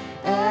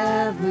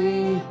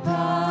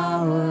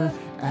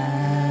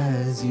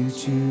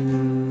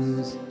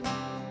lose.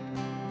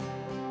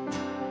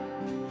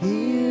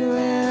 Here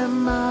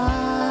am I,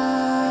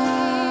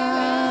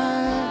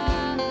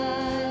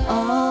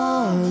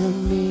 all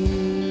of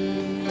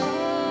me.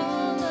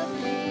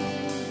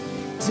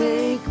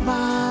 Take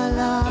my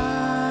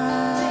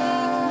life,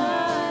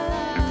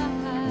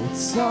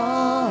 it's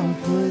all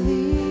for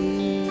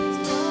thee.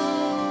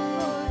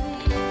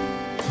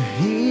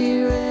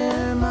 Here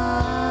am I,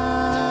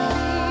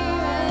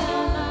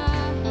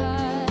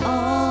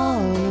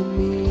 all of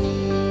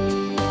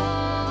me.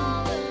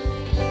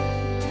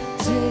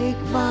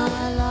 Take my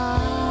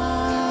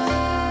life,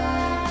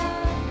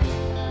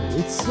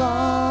 it's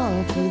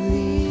all for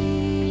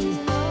thee.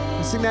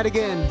 Let's sing that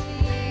again.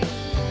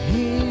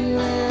 Here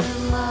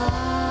am I,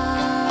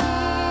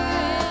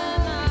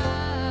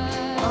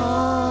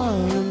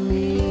 all of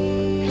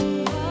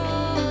me.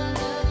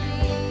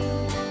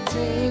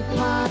 Take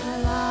my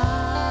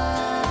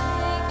life,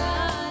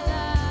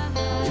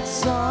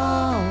 it's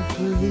all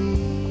for thee.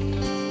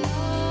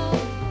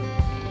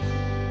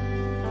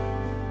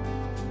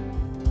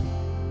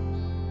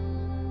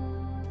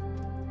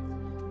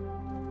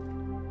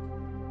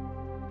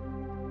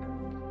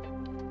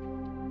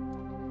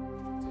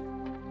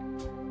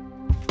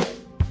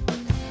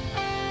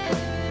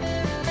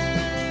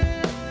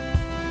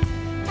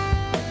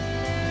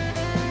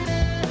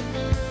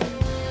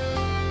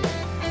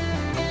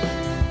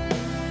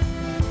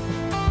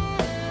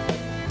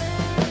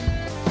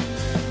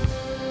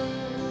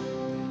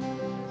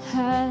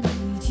 I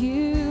need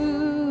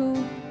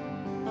you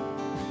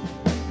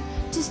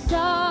to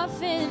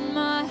soften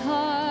my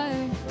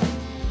heart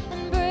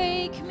and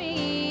break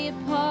me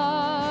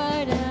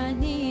apart. I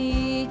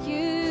need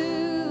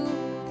you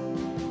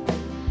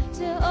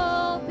to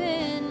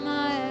open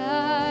my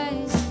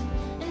eyes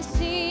and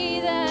see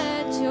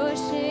that you're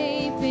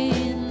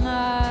shaping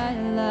my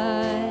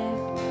life.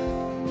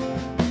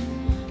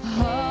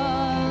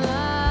 All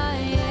I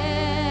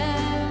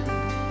am,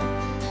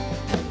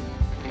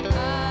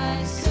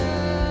 I surrender.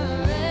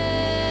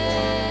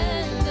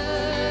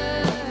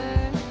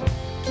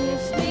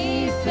 Give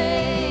me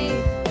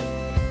faith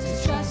to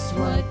trust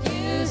what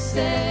you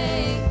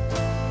say,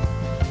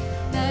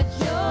 that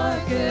you're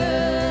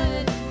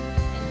good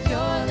and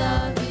your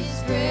love is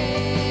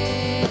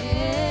great.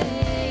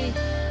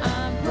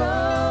 I'm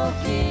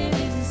broken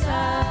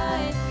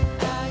inside,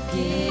 I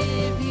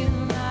give you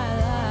my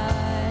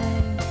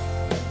life.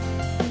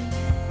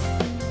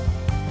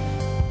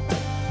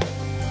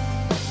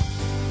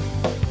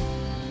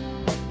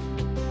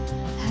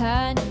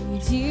 I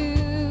need you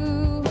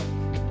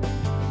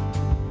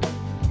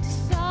to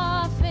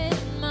soften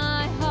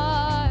my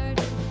heart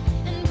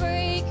and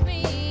break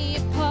me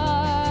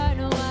apart.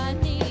 Oh, I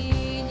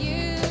need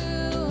you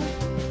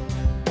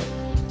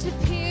to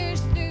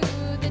pierce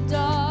through the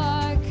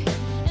dark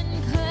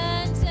and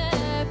cleanse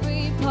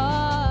every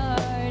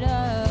part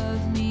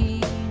of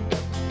me.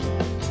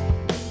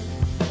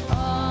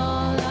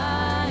 All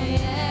I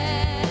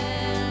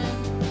am,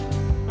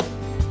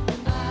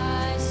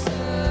 I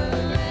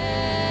surrender.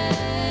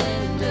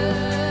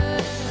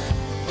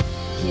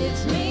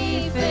 Gives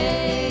me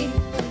faith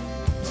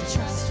to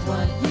trust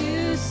what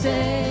you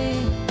say,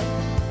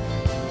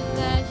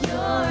 that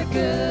you're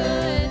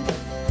good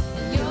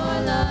and your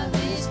love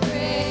is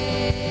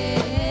great.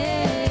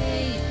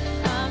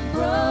 I'm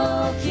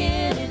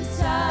broken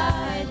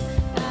inside,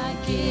 I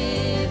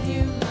give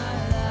you my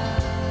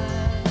life.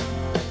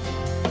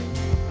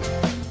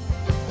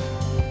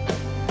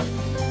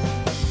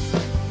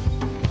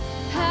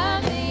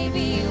 I may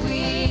be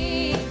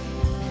weak,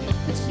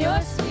 but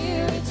your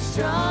spirit's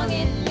strong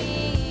in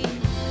me.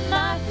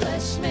 My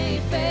flesh may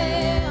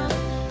fail,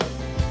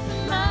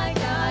 but my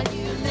God,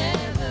 you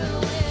never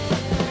will.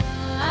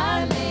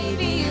 I may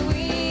be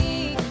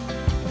weak,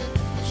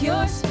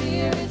 your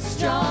spirit's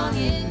strong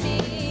in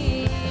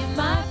me.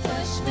 My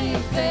flesh may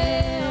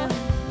fail,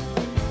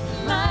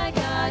 but my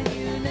God,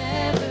 you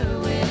never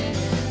will.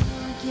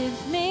 Give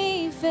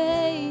me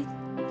faith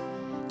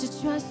to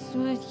trust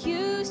what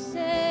you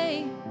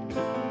say,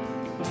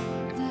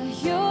 that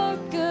you're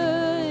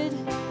good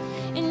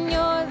and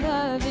your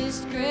love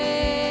is great.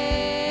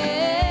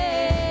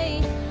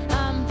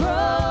 I'm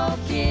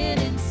broken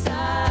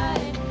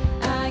inside,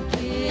 I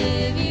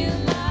give you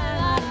my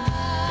life.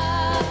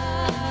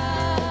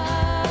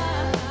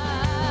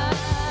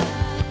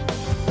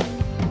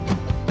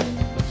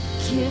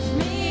 Give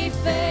me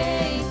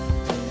faith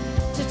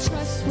to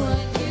trust what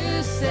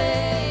you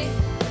say,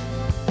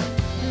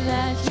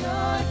 that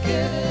you're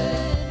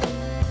good,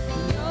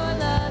 your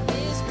love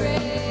is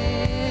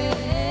great.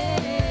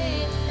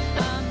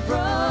 I'm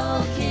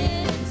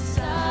broken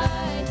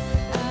inside,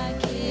 I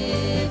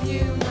give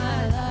you my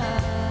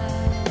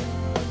life.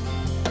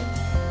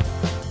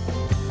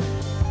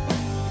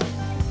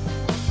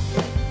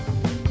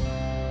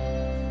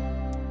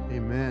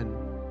 Amen.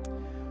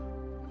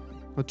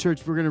 Well,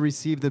 church, we're going to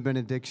receive the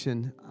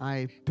benediction.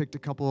 I picked a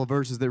couple of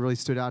verses that really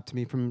stood out to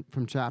me from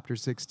chapter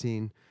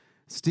 16.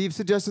 Steve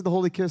suggested the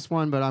Holy Kiss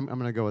one, but I'm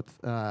going to go with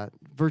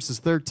verses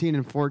 13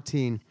 and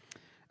 14.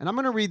 And I'm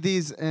going to read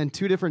these in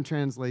two different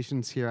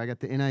translations here. I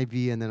got the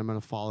NIV, and then I'm going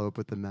to follow up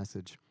with the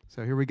Message.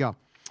 So here we go.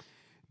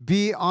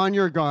 Be on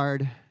your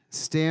guard.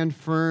 Stand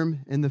firm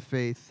in the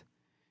faith.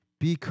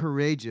 Be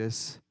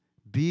courageous.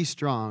 Be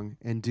strong,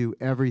 and do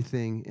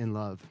everything in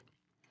love.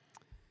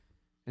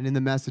 And in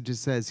the Message, it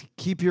says,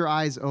 keep your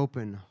eyes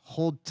open.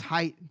 Hold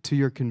tight to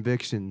your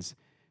convictions.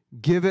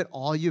 Give it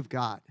all you've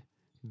got.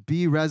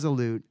 Be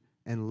resolute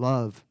and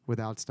love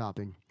without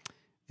stopping.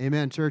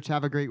 Amen, church.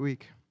 Have a great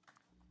week.